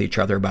open with each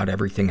other about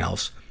everything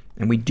else,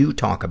 and we do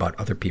talk about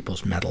other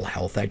people's mental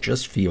health. I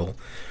just feel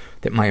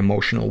that my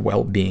emotional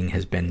well-being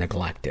has been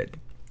neglected.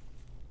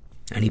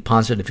 Any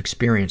positive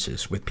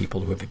experiences with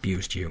people who have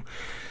abused you?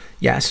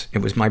 Yes, it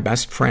was my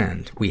best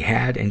friend. We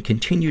had and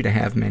continue to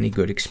have many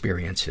good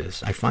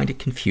experiences. I find it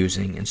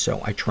confusing, and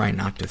so I try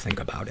not to think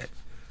about it.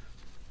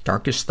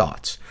 Darkest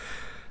thoughts.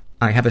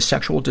 I have a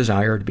sexual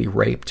desire to be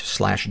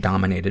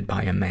raped/dominated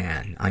by a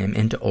man. I am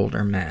into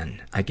older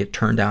men. I get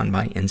turned on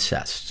by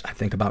incest. I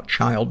think about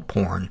child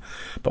porn,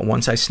 but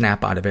once I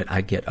snap out of it,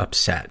 I get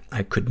upset.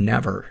 I could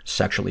never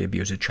sexually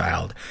abuse a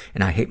child,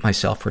 and I hate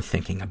myself for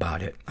thinking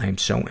about it. I am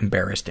so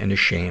embarrassed and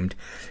ashamed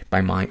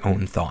by my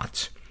own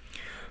thoughts.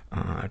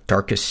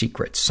 Darkest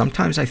secrets.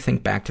 Sometimes I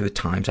think back to the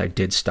times I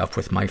did stuff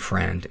with my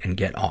friend and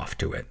get off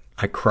to it.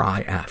 I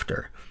cry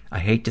after. I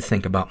hate to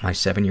think about my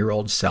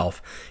 7-year-old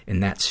self in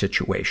that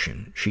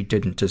situation. She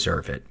didn't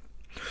deserve it.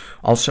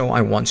 Also,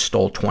 I once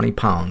stole 20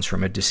 pounds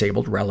from a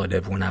disabled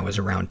relative when I was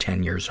around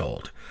 10 years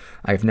old.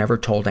 I have never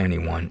told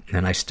anyone,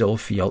 and I still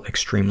feel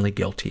extremely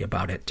guilty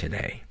about it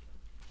today.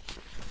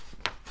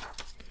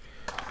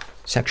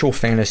 Sexual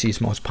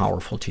fantasies most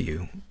powerful to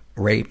you.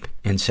 rape,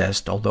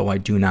 incest, although I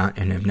do not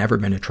and have never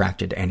been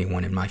attracted to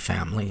anyone in my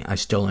family. I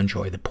still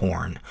enjoy the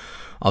porn.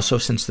 Also,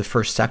 since the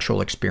first sexual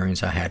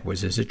experience I had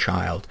was as a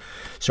child,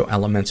 so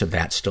elements of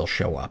that still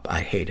show up. I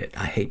hate it.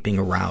 I hate being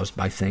aroused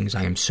by things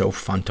I am so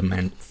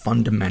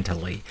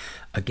fundamentally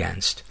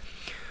against.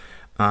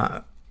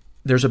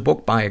 There's a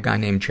book by a guy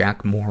named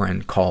Jack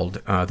Moran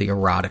called The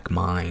Erotic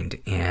Mind,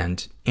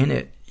 and in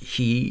it,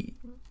 he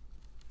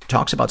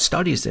talks about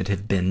studies that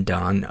have been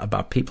done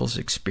about people's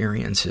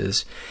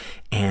experiences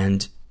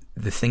and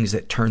the things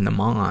that turn them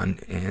on.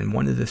 And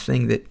one of the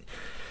things that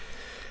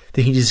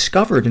he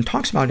discovered and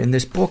talks about in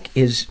this book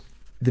is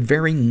the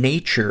very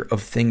nature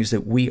of things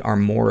that we are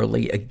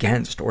morally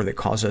against or that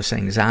cause us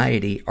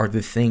anxiety are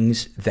the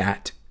things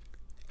that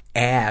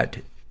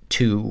add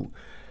to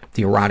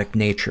the erotic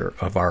nature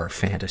of our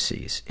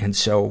fantasies. And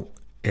so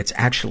it's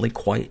actually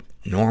quite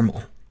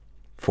normal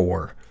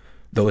for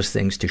those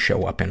things to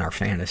show up in our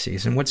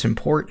fantasies. And what's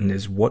important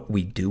is what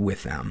we do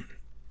with them.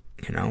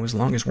 You know, as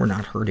long as we're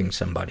not hurting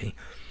somebody.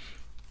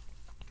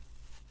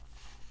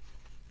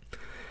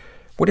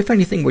 What, if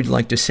anything, would you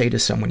like to say to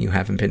someone you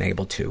haven't been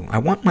able to? I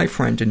want my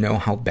friend to know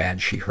how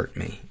bad she hurt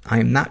me. I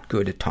am not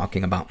good at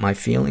talking about my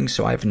feelings,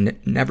 so I've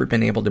never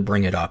been able to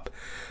bring it up.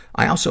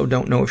 I also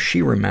don't know if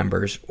she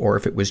remembers or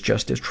if it was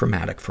just as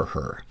traumatic for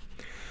her.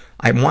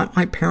 I want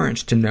my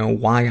parents to know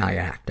why I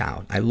act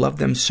out. I love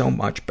them so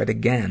much, but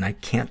again, I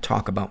can't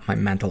talk about my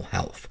mental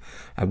health.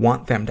 I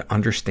want them to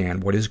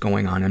understand what is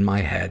going on in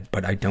my head,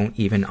 but I don't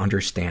even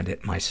understand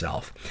it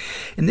myself.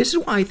 And this is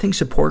why I think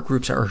support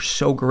groups are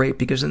so great,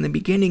 because in the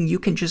beginning, you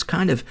can just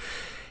kind of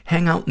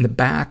hang out in the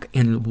back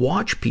and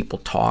watch people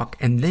talk,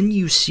 and then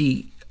you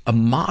see a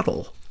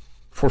model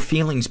for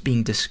feelings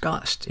being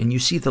discussed, and you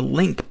see the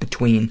link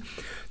between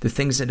the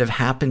things that have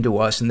happened to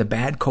us and the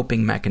bad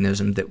coping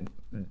mechanism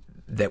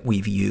that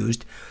we've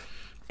used,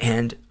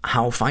 and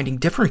how finding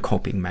different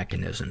coping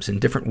mechanisms and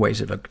different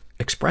ways of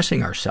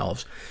expressing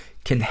ourselves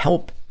can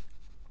help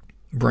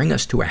bring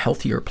us to a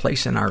healthier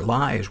place in our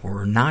lives where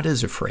we're not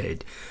as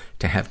afraid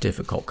to have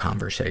difficult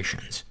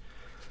conversations.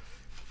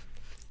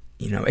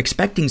 You know,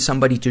 expecting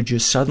somebody to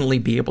just suddenly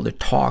be able to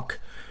talk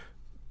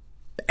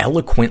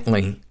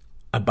eloquently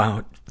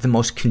about the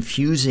most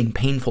confusing,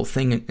 painful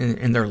thing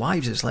in their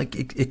lives is like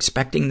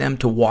expecting them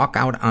to walk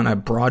out on a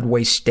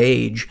Broadway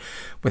stage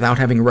without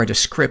having read a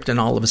script and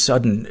all of a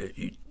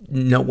sudden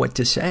know what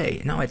to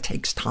say. No, it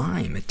takes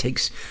time. It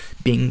takes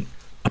being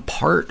a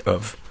part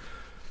of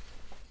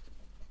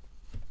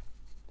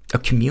a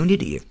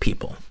community of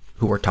people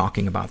who are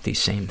talking about these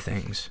same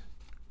things.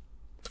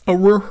 A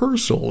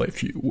rehearsal,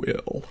 if you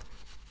will.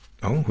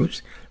 Oh,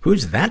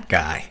 who's that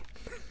guy?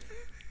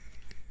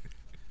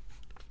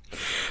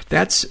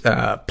 That's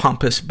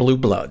pompous blue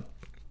blood.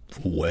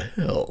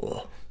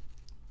 Well,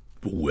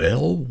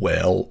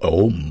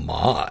 oh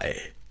my.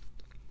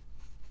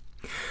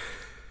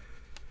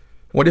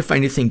 What, if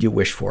anything, do you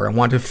wish for? I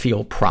want to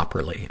feel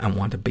properly. I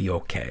want to be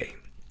okay.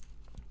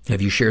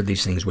 Have you shared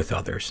these things with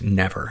others?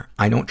 Never.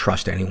 I don't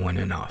trust anyone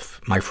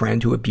enough. My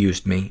friend who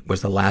abused me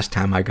was the last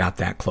time I got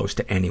that close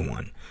to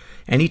anyone.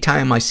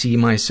 Anytime I see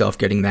myself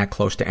getting that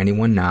close to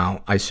anyone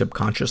now, I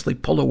subconsciously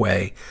pull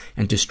away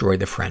and destroy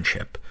the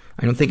friendship.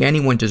 I don't think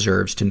anyone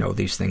deserves to know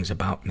these things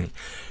about me.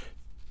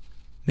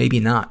 Maybe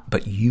not,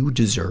 but you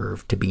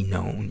deserve to be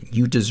known.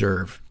 You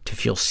deserve to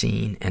feel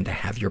seen and to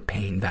have your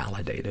pain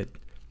validated.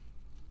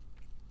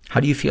 How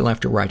do you feel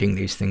after writing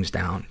these things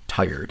down?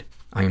 Tired.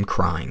 I am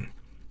crying.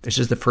 This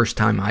is the first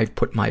time I've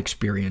put my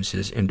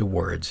experiences into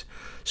words,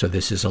 so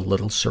this is a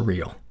little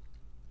surreal.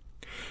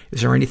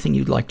 Is there anything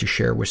you'd like to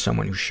share with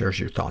someone who shares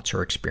your thoughts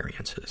or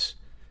experiences?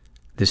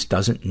 This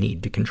doesn't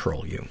need to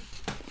control you.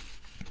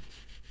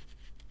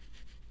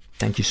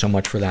 Thank you so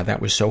much for that.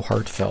 That was so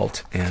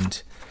heartfelt,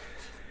 and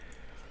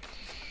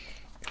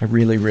I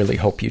really, really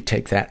hope you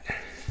take that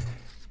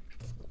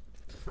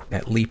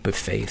leap of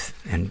faith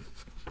and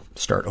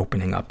start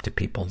opening up to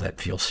people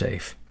that feel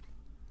safe.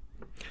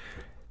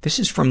 This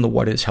is from the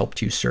What Has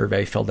Helped You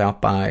survey, filled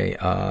out by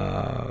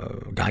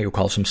a guy who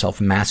calls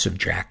himself Massive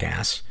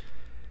Jackass.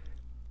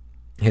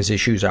 His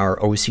issues are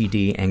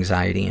OCD,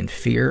 anxiety, and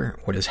fear.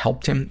 What has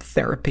helped him?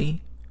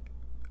 Therapy.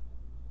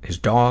 His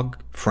dog,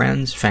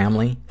 friends,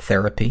 family,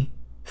 therapy,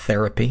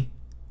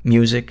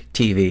 music,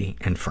 TV,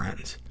 and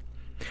friends.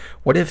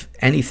 What, if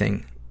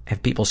anything,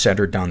 have people said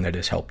or done that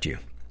has helped you?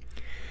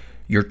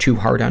 You're too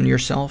hard on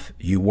yourself.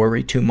 You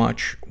worry too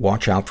much.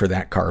 Watch out for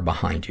that car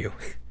behind you.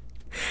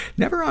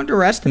 Never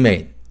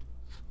underestimate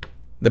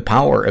the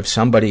power of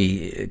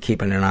somebody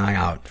keeping an eye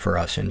out for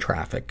us in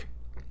traffic.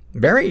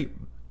 Very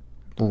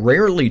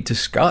rarely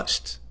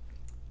discussed.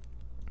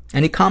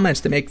 Any comments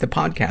to make the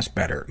podcast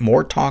better?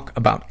 More talk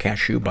about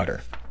cashew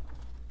butter.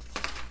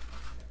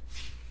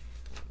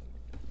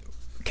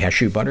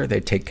 Cashew butter, they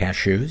take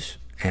cashews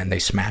and they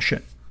smash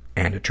it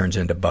and it turns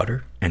into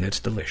butter and it's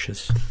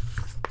delicious.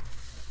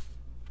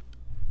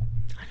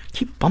 I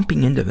keep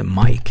bumping into the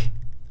mic.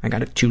 I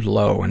got it too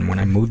low, and when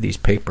I move these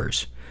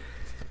papers,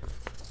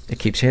 it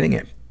keeps hitting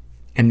it.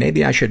 And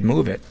maybe I should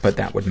move it, but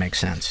that would make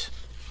sense.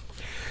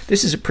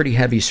 This is a pretty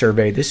heavy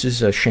survey. This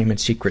is a Shame and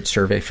Secret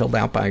survey filled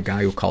out by a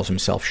guy who calls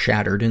himself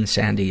Shattered in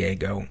San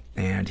Diego,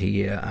 and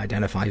he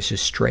identifies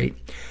as straight.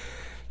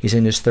 He's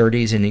in his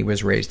 30s, and he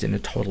was raised in a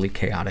totally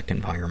chaotic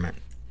environment.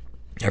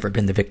 Ever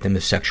been the victim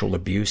of sexual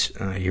abuse?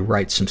 He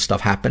writes, some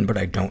stuff happened, but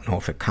I don't know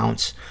if it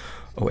counts.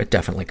 Oh, it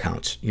definitely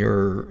counts.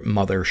 Your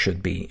mother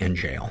should be in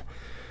jail.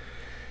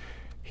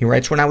 He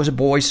writes, when I was a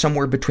boy,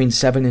 somewhere between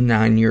 7 and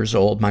 9 years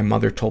old, my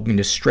mother told me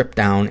to strip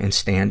down and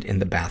stand in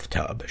the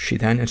bathtub. She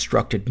then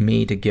instructed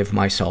me to give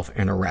myself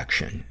an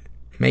erection.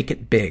 Make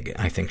it big,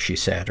 I think she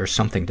said, or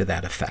something to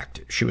that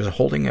effect. She was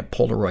holding a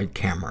Polaroid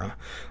camera.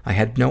 I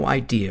had no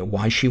idea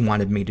why she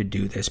wanted me to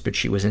do this, but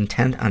she was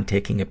intent on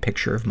taking a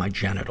picture of my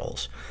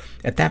genitals.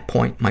 At that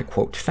point, my,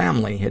 quote,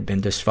 family had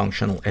been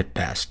dysfunctional at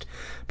best,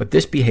 but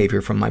this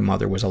behavior from my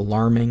mother was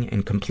alarming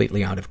and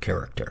completely out of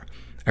character.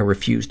 I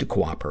refused to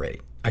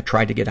cooperate. I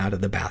tried to get out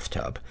of the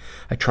bathtub.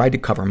 I tried to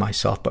cover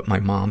myself, but my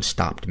mom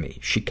stopped me.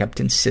 She kept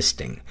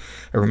insisting.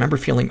 I remember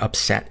feeling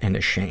upset and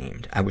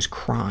ashamed. I was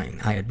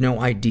crying. I had no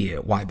idea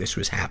why this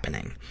was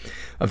happening.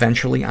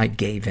 Eventually, I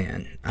gave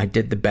in. I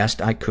did the best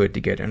I could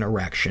to get an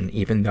erection,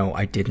 even though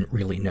I didn't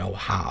really know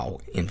how,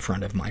 in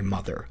front of my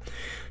mother.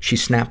 She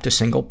snapped a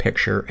single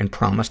picture and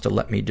promised to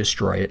let me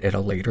destroy it at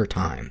a later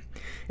time.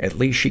 At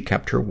least she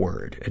kept her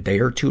word. A day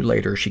or two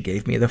later, she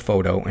gave me the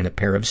photo and a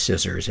pair of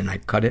scissors, and I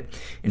cut it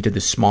into the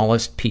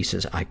smallest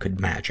pieces I could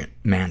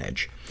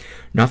manage.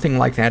 Nothing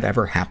like that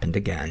ever happened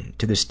again.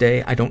 To this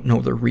day, I don't know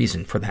the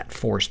reason for that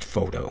forced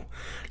photo.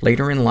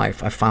 Later in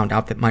life, I found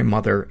out that my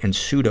mother and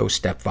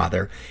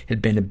pseudo-stepfather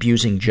had been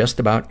abusing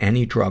just about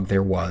any drug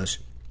there was,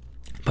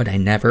 but I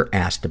never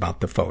asked about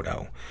the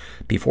photo.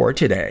 Before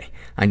today,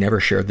 I never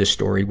shared this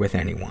story with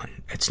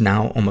anyone. It's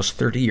now almost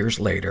 30 years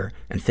later,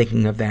 and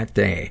thinking of that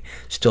day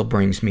still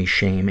brings me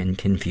shame and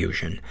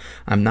confusion.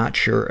 I'm not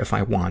sure if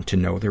I want to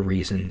know the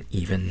reason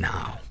even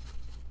now.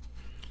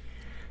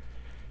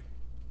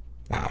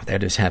 Wow,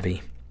 that is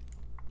heavy.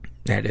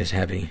 That is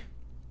heavy.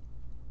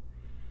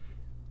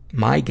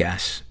 My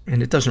guess,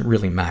 and it doesn't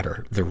really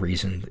matter the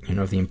reason,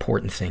 the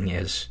important thing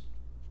is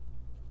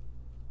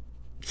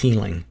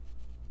healing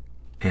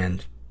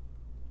and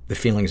the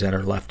feelings that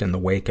are left in the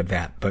wake of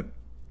that. But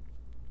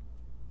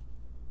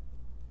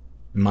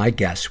my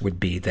guess would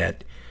be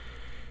that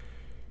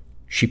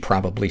she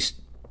probably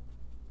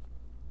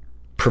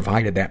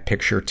provided that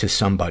picture to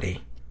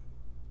somebody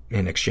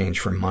in exchange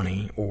for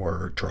money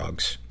or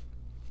drugs.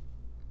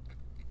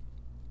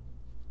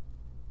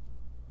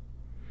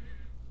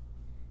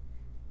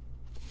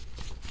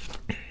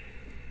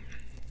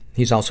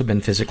 He's also been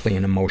physically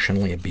and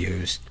emotionally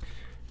abused.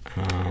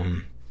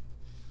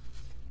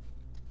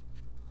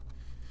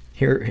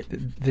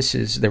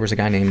 There was a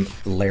guy named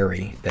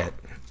Larry that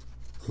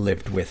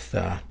lived with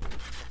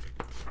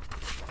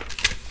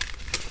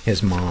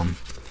his mom.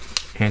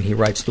 And he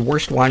writes, the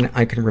worst one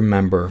I can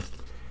remember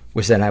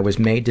was that I was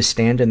made to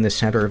stand in the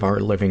center of our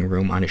living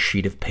room on a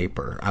sheet of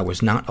paper. I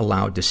was not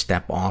allowed to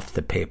step off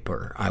the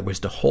paper. I was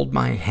to hold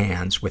my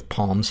hands with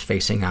palms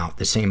facing out,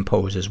 the same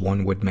pose as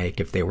one would make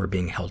if they were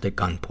being held at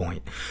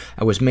gunpoint.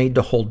 I was made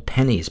to hold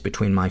pennies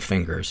between my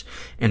fingers,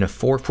 and a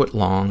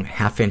 4-foot-long,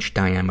 half-inch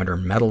diameter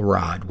metal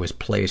rod was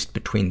placed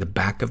between the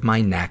back of my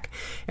neck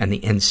and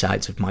the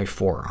insides of my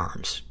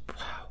forearms.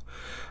 Wow.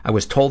 I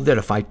was told that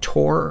if I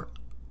tore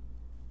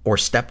or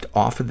stepped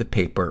off of the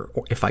paper,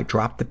 or if I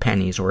dropped the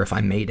pennies, or if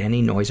I made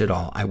any noise at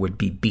all, I would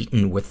be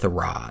beaten with the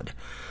rod.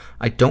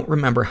 I don't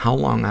remember how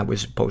long I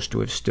was supposed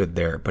to have stood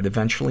there, but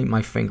eventually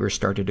my fingers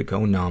started to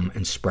go numb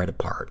and spread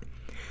apart.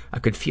 I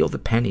could feel the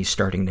pennies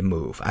starting to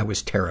move. I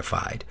was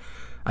terrified.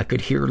 I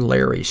could hear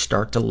Larry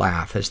start to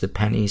laugh as the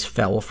pennies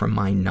fell from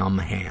my numb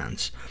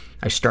hands.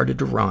 I started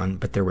to run,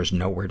 but there was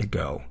nowhere to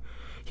go.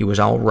 He was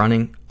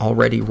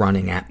already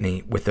running at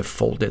me with a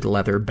folded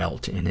leather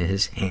belt in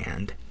his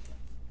hand.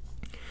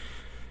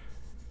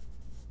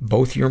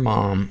 Both your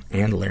mom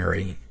and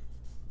Larry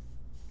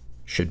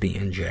should be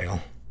in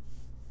jail.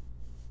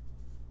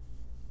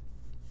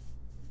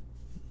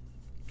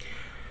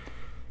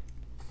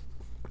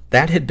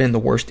 That had been the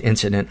worst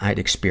incident I'd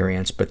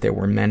experienced, but there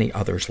were many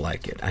others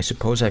like it. I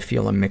suppose I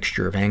feel a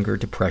mixture of anger,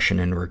 depression,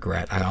 and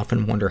regret. I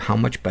often wonder how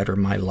much better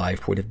my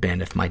life would have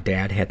been if my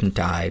dad hadn't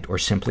died, or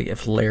simply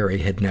if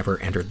Larry had never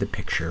entered the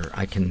picture.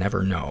 I can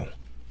never know.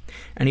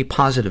 Any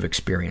positive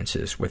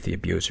experiences with the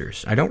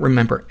abusers? I don't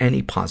remember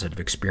any positive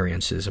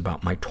experiences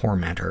about my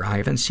tormentor. I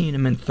haven't seen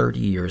him in 30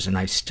 years, and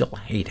I still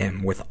hate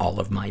him with all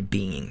of my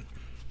being.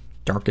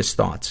 Darkest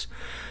thoughts.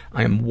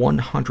 I am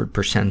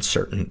 100%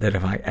 certain that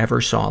if I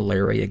ever saw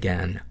Larry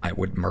again, I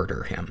would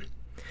murder him.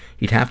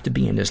 He'd have to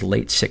be in his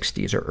late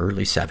 60s or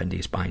early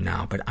 70s by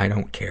now, but I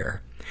don't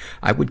care.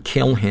 I would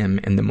kill him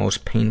in the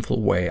most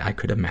painful way I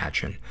could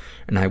imagine,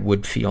 and I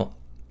wouldn't feel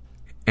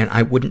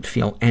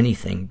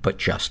anything but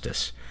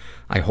justice.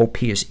 I hope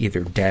he is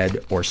either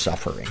dead or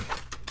suffering.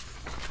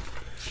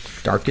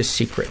 Darkest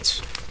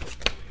secrets.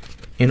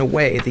 In a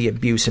way, the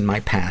abuse in my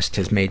past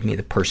has made me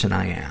the person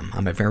I am.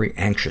 I'm a very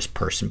anxious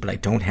person, but I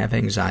don't have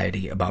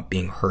anxiety about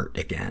being hurt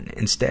again.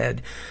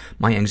 Instead,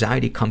 my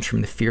anxiety comes from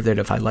the fear that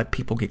if I let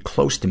people get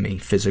close to me,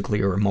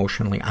 physically or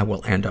emotionally, I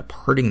will end up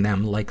hurting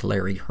them like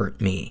Larry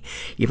hurt me.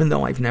 Even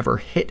though I've never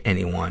hit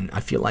anyone, I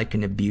feel like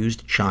an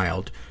abused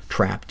child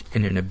trapped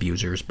in an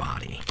abuser's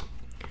body.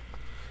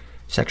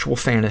 Sexual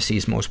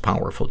fantasies most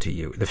powerful to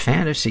you. The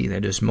fantasy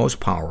that is most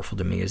powerful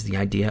to me is the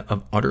idea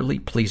of utterly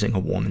pleasing a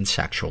woman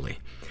sexually.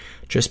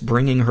 Just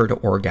bringing her to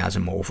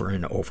orgasm over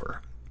and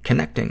over.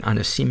 Connecting on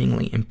a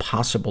seemingly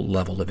impossible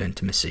level of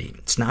intimacy.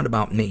 It's not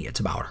about me, it's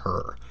about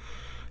her.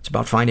 It's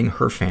about finding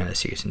her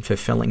fantasies and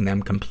fulfilling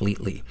them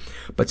completely.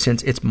 But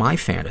since it's my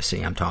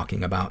fantasy I'm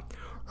talking about,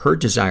 her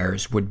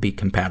desires would be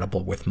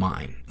compatible with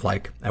mine.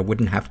 Like, I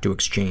wouldn't have to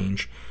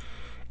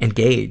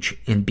engage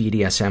in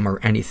BDSM or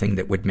anything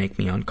that would make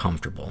me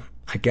uncomfortable.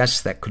 I guess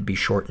that could be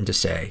shortened to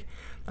say,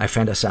 I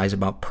fantasize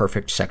about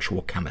perfect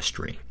sexual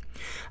chemistry.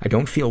 I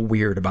don't feel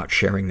weird about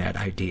sharing that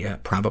idea,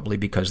 probably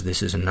because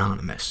this is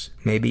anonymous.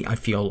 Maybe I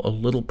feel a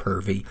little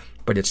pervy,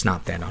 but it's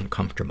not that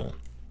uncomfortable.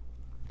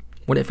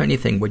 What, if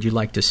anything, would you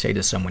like to say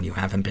to someone you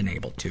haven't been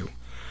able to?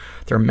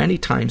 There are many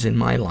times in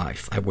my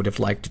life I would have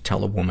liked to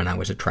tell a woman I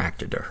was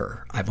attracted to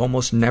her. I've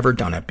almost never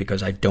done it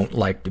because I don't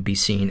like to be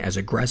seen as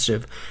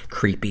aggressive,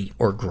 creepy,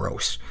 or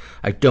gross.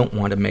 I don't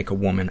want to make a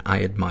woman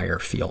I admire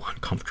feel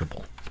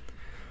uncomfortable.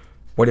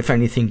 What, if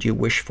anything, do you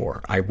wish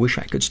for? I wish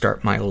I could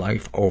start my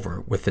life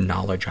over with the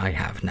knowledge I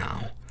have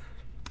now.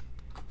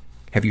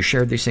 Have you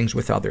shared these things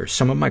with others?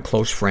 Some of my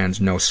close friends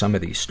know some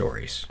of these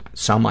stories.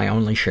 Some I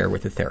only share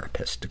with a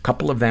therapist. A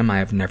couple of them I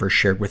have never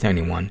shared with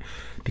anyone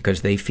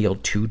because they feel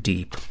too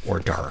deep or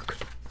dark.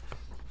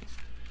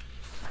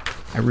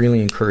 I really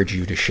encourage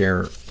you to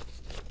share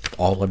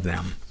all of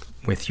them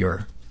with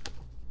your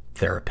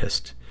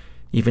therapist,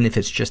 even if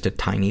it's just a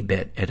tiny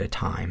bit at a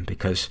time,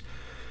 because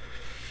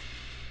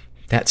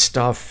that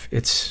stuff,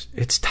 it's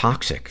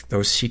toxic.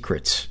 Those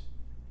secrets,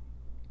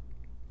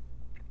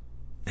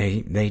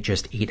 they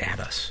just eat at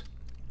us.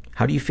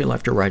 How do you feel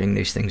after writing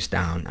these things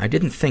down? I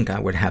didn't think I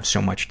would have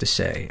so much to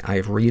say. I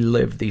have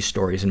relived these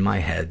stories in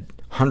my head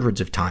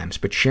hundreds of times,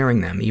 but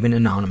sharing them, even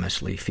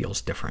anonymously, feels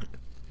different.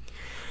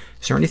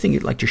 Is there anything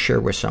you'd like to share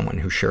with someone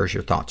who shares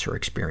your thoughts or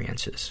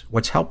experiences?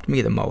 What's helped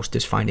me the most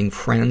is finding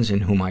friends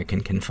in whom I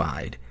can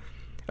confide.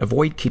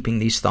 Avoid keeping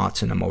these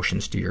thoughts and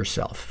emotions to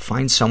yourself.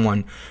 Find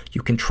someone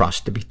you can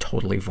trust to be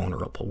totally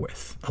vulnerable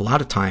with. A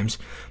lot of times,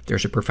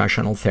 there's a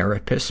professional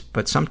therapist,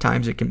 but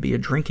sometimes it can be a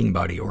drinking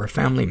buddy or a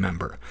family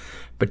member.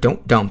 But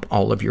don't dump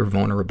all of your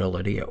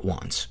vulnerability at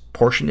once.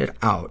 Portion it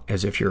out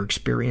as if your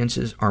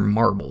experiences are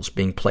marbles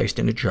being placed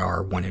in a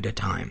jar one at a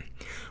time.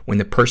 When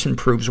the person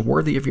proves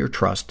worthy of your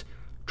trust,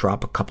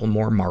 drop a couple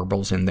more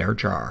marbles in their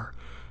jar.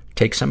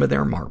 Take some of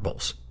their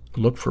marbles.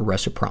 Look for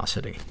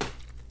reciprocity.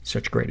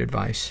 Such great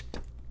advice.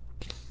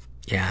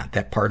 Yeah,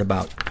 that part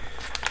about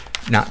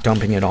not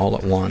dumping it all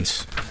at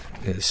once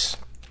is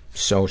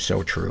so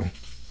true.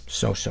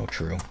 So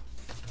true.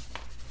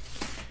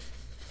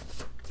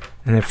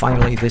 And then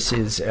finally, this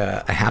is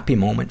a happy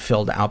moment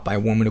filled out by a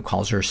woman who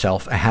calls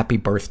herself a happy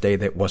birthday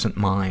that wasn't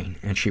mine.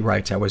 And she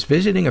writes, I was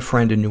visiting a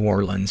friend in New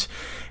Orleans,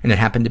 and it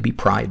happened to be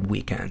Pride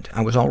weekend.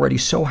 I was already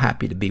so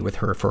happy to be with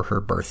her for her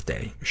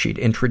birthday. She'd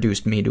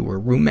introduced me to her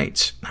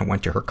roommates. I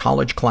went to her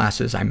college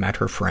classes. I met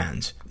her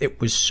friends.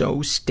 It was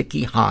so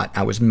sticky hot,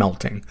 I was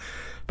melting.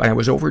 But I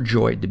was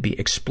overjoyed to be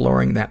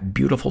exploring that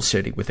beautiful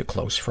city with a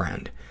close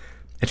friend.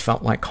 It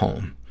felt like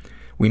home.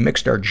 We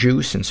mixed our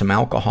juice and some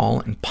alcohol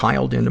and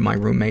piled into her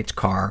roommate's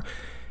car,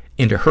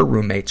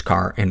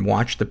 and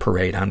watched the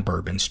parade on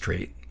Bourbon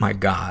Street. My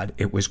God,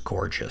 it was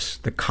gorgeous.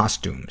 The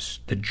costumes,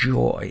 the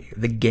joy,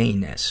 the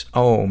gayness.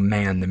 Oh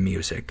man, the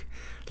music.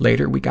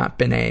 Later, we got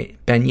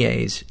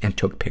beignets and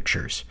took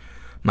pictures.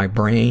 My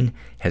brain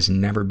has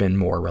never been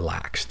more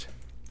relaxed.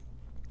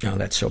 Oh,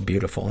 that's so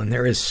beautiful. And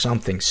there is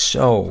something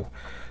so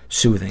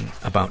soothing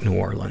about New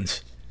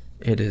Orleans.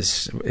 It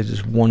is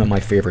one of my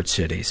favorite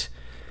cities.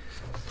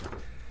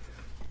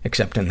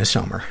 Except in the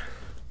summer.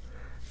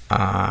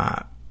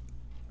 I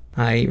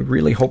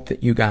really hope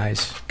that you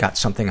guys got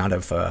something out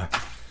of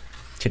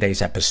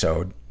today's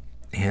episode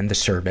and the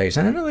surveys.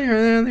 And I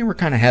know they were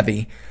kind of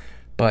heavy,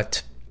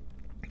 but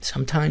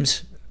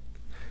sometimes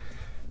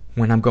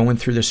when I'm going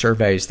through the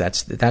surveys,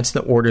 that's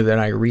the order that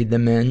I read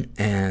them in,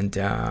 and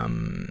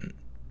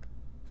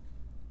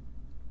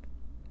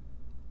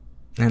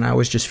I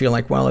always just feel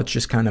like, well, it's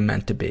just kind of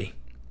meant to be.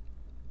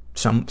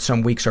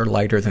 Some weeks are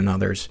lighter than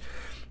others.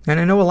 And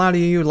I know a lot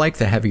of you like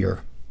the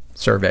heavier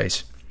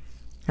surveys.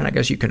 And I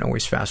guess you can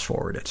always fast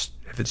forward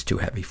if it's too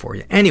heavy for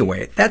you.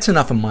 Anyway, that's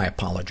enough of my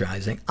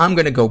apologizing. I'm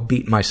going to go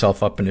beat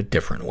myself up in a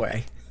different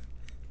way.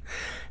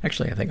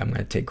 Actually, I think I'm going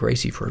to take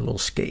Gracie for a little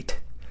skate.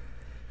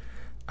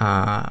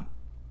 If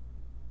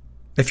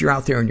you're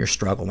out there and you're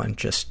struggling,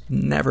 just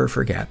never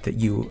forget that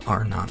you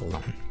are not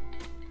alone.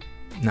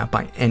 Not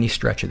by any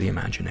stretch of the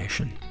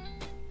imagination.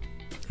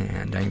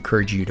 And I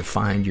encourage you to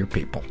find your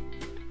people.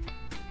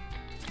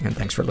 And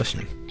thanks for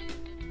listening.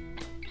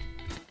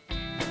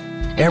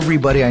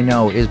 Everybody I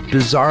know is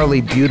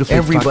bizarrely beautifully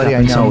Everybody fucked up I know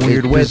in some is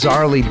weird way.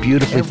 bizarrely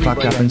beautifully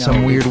Everybody fucked up I in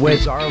some know weird is way.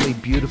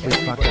 Bizarrely beautifully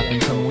fucked up in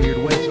some weird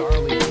way.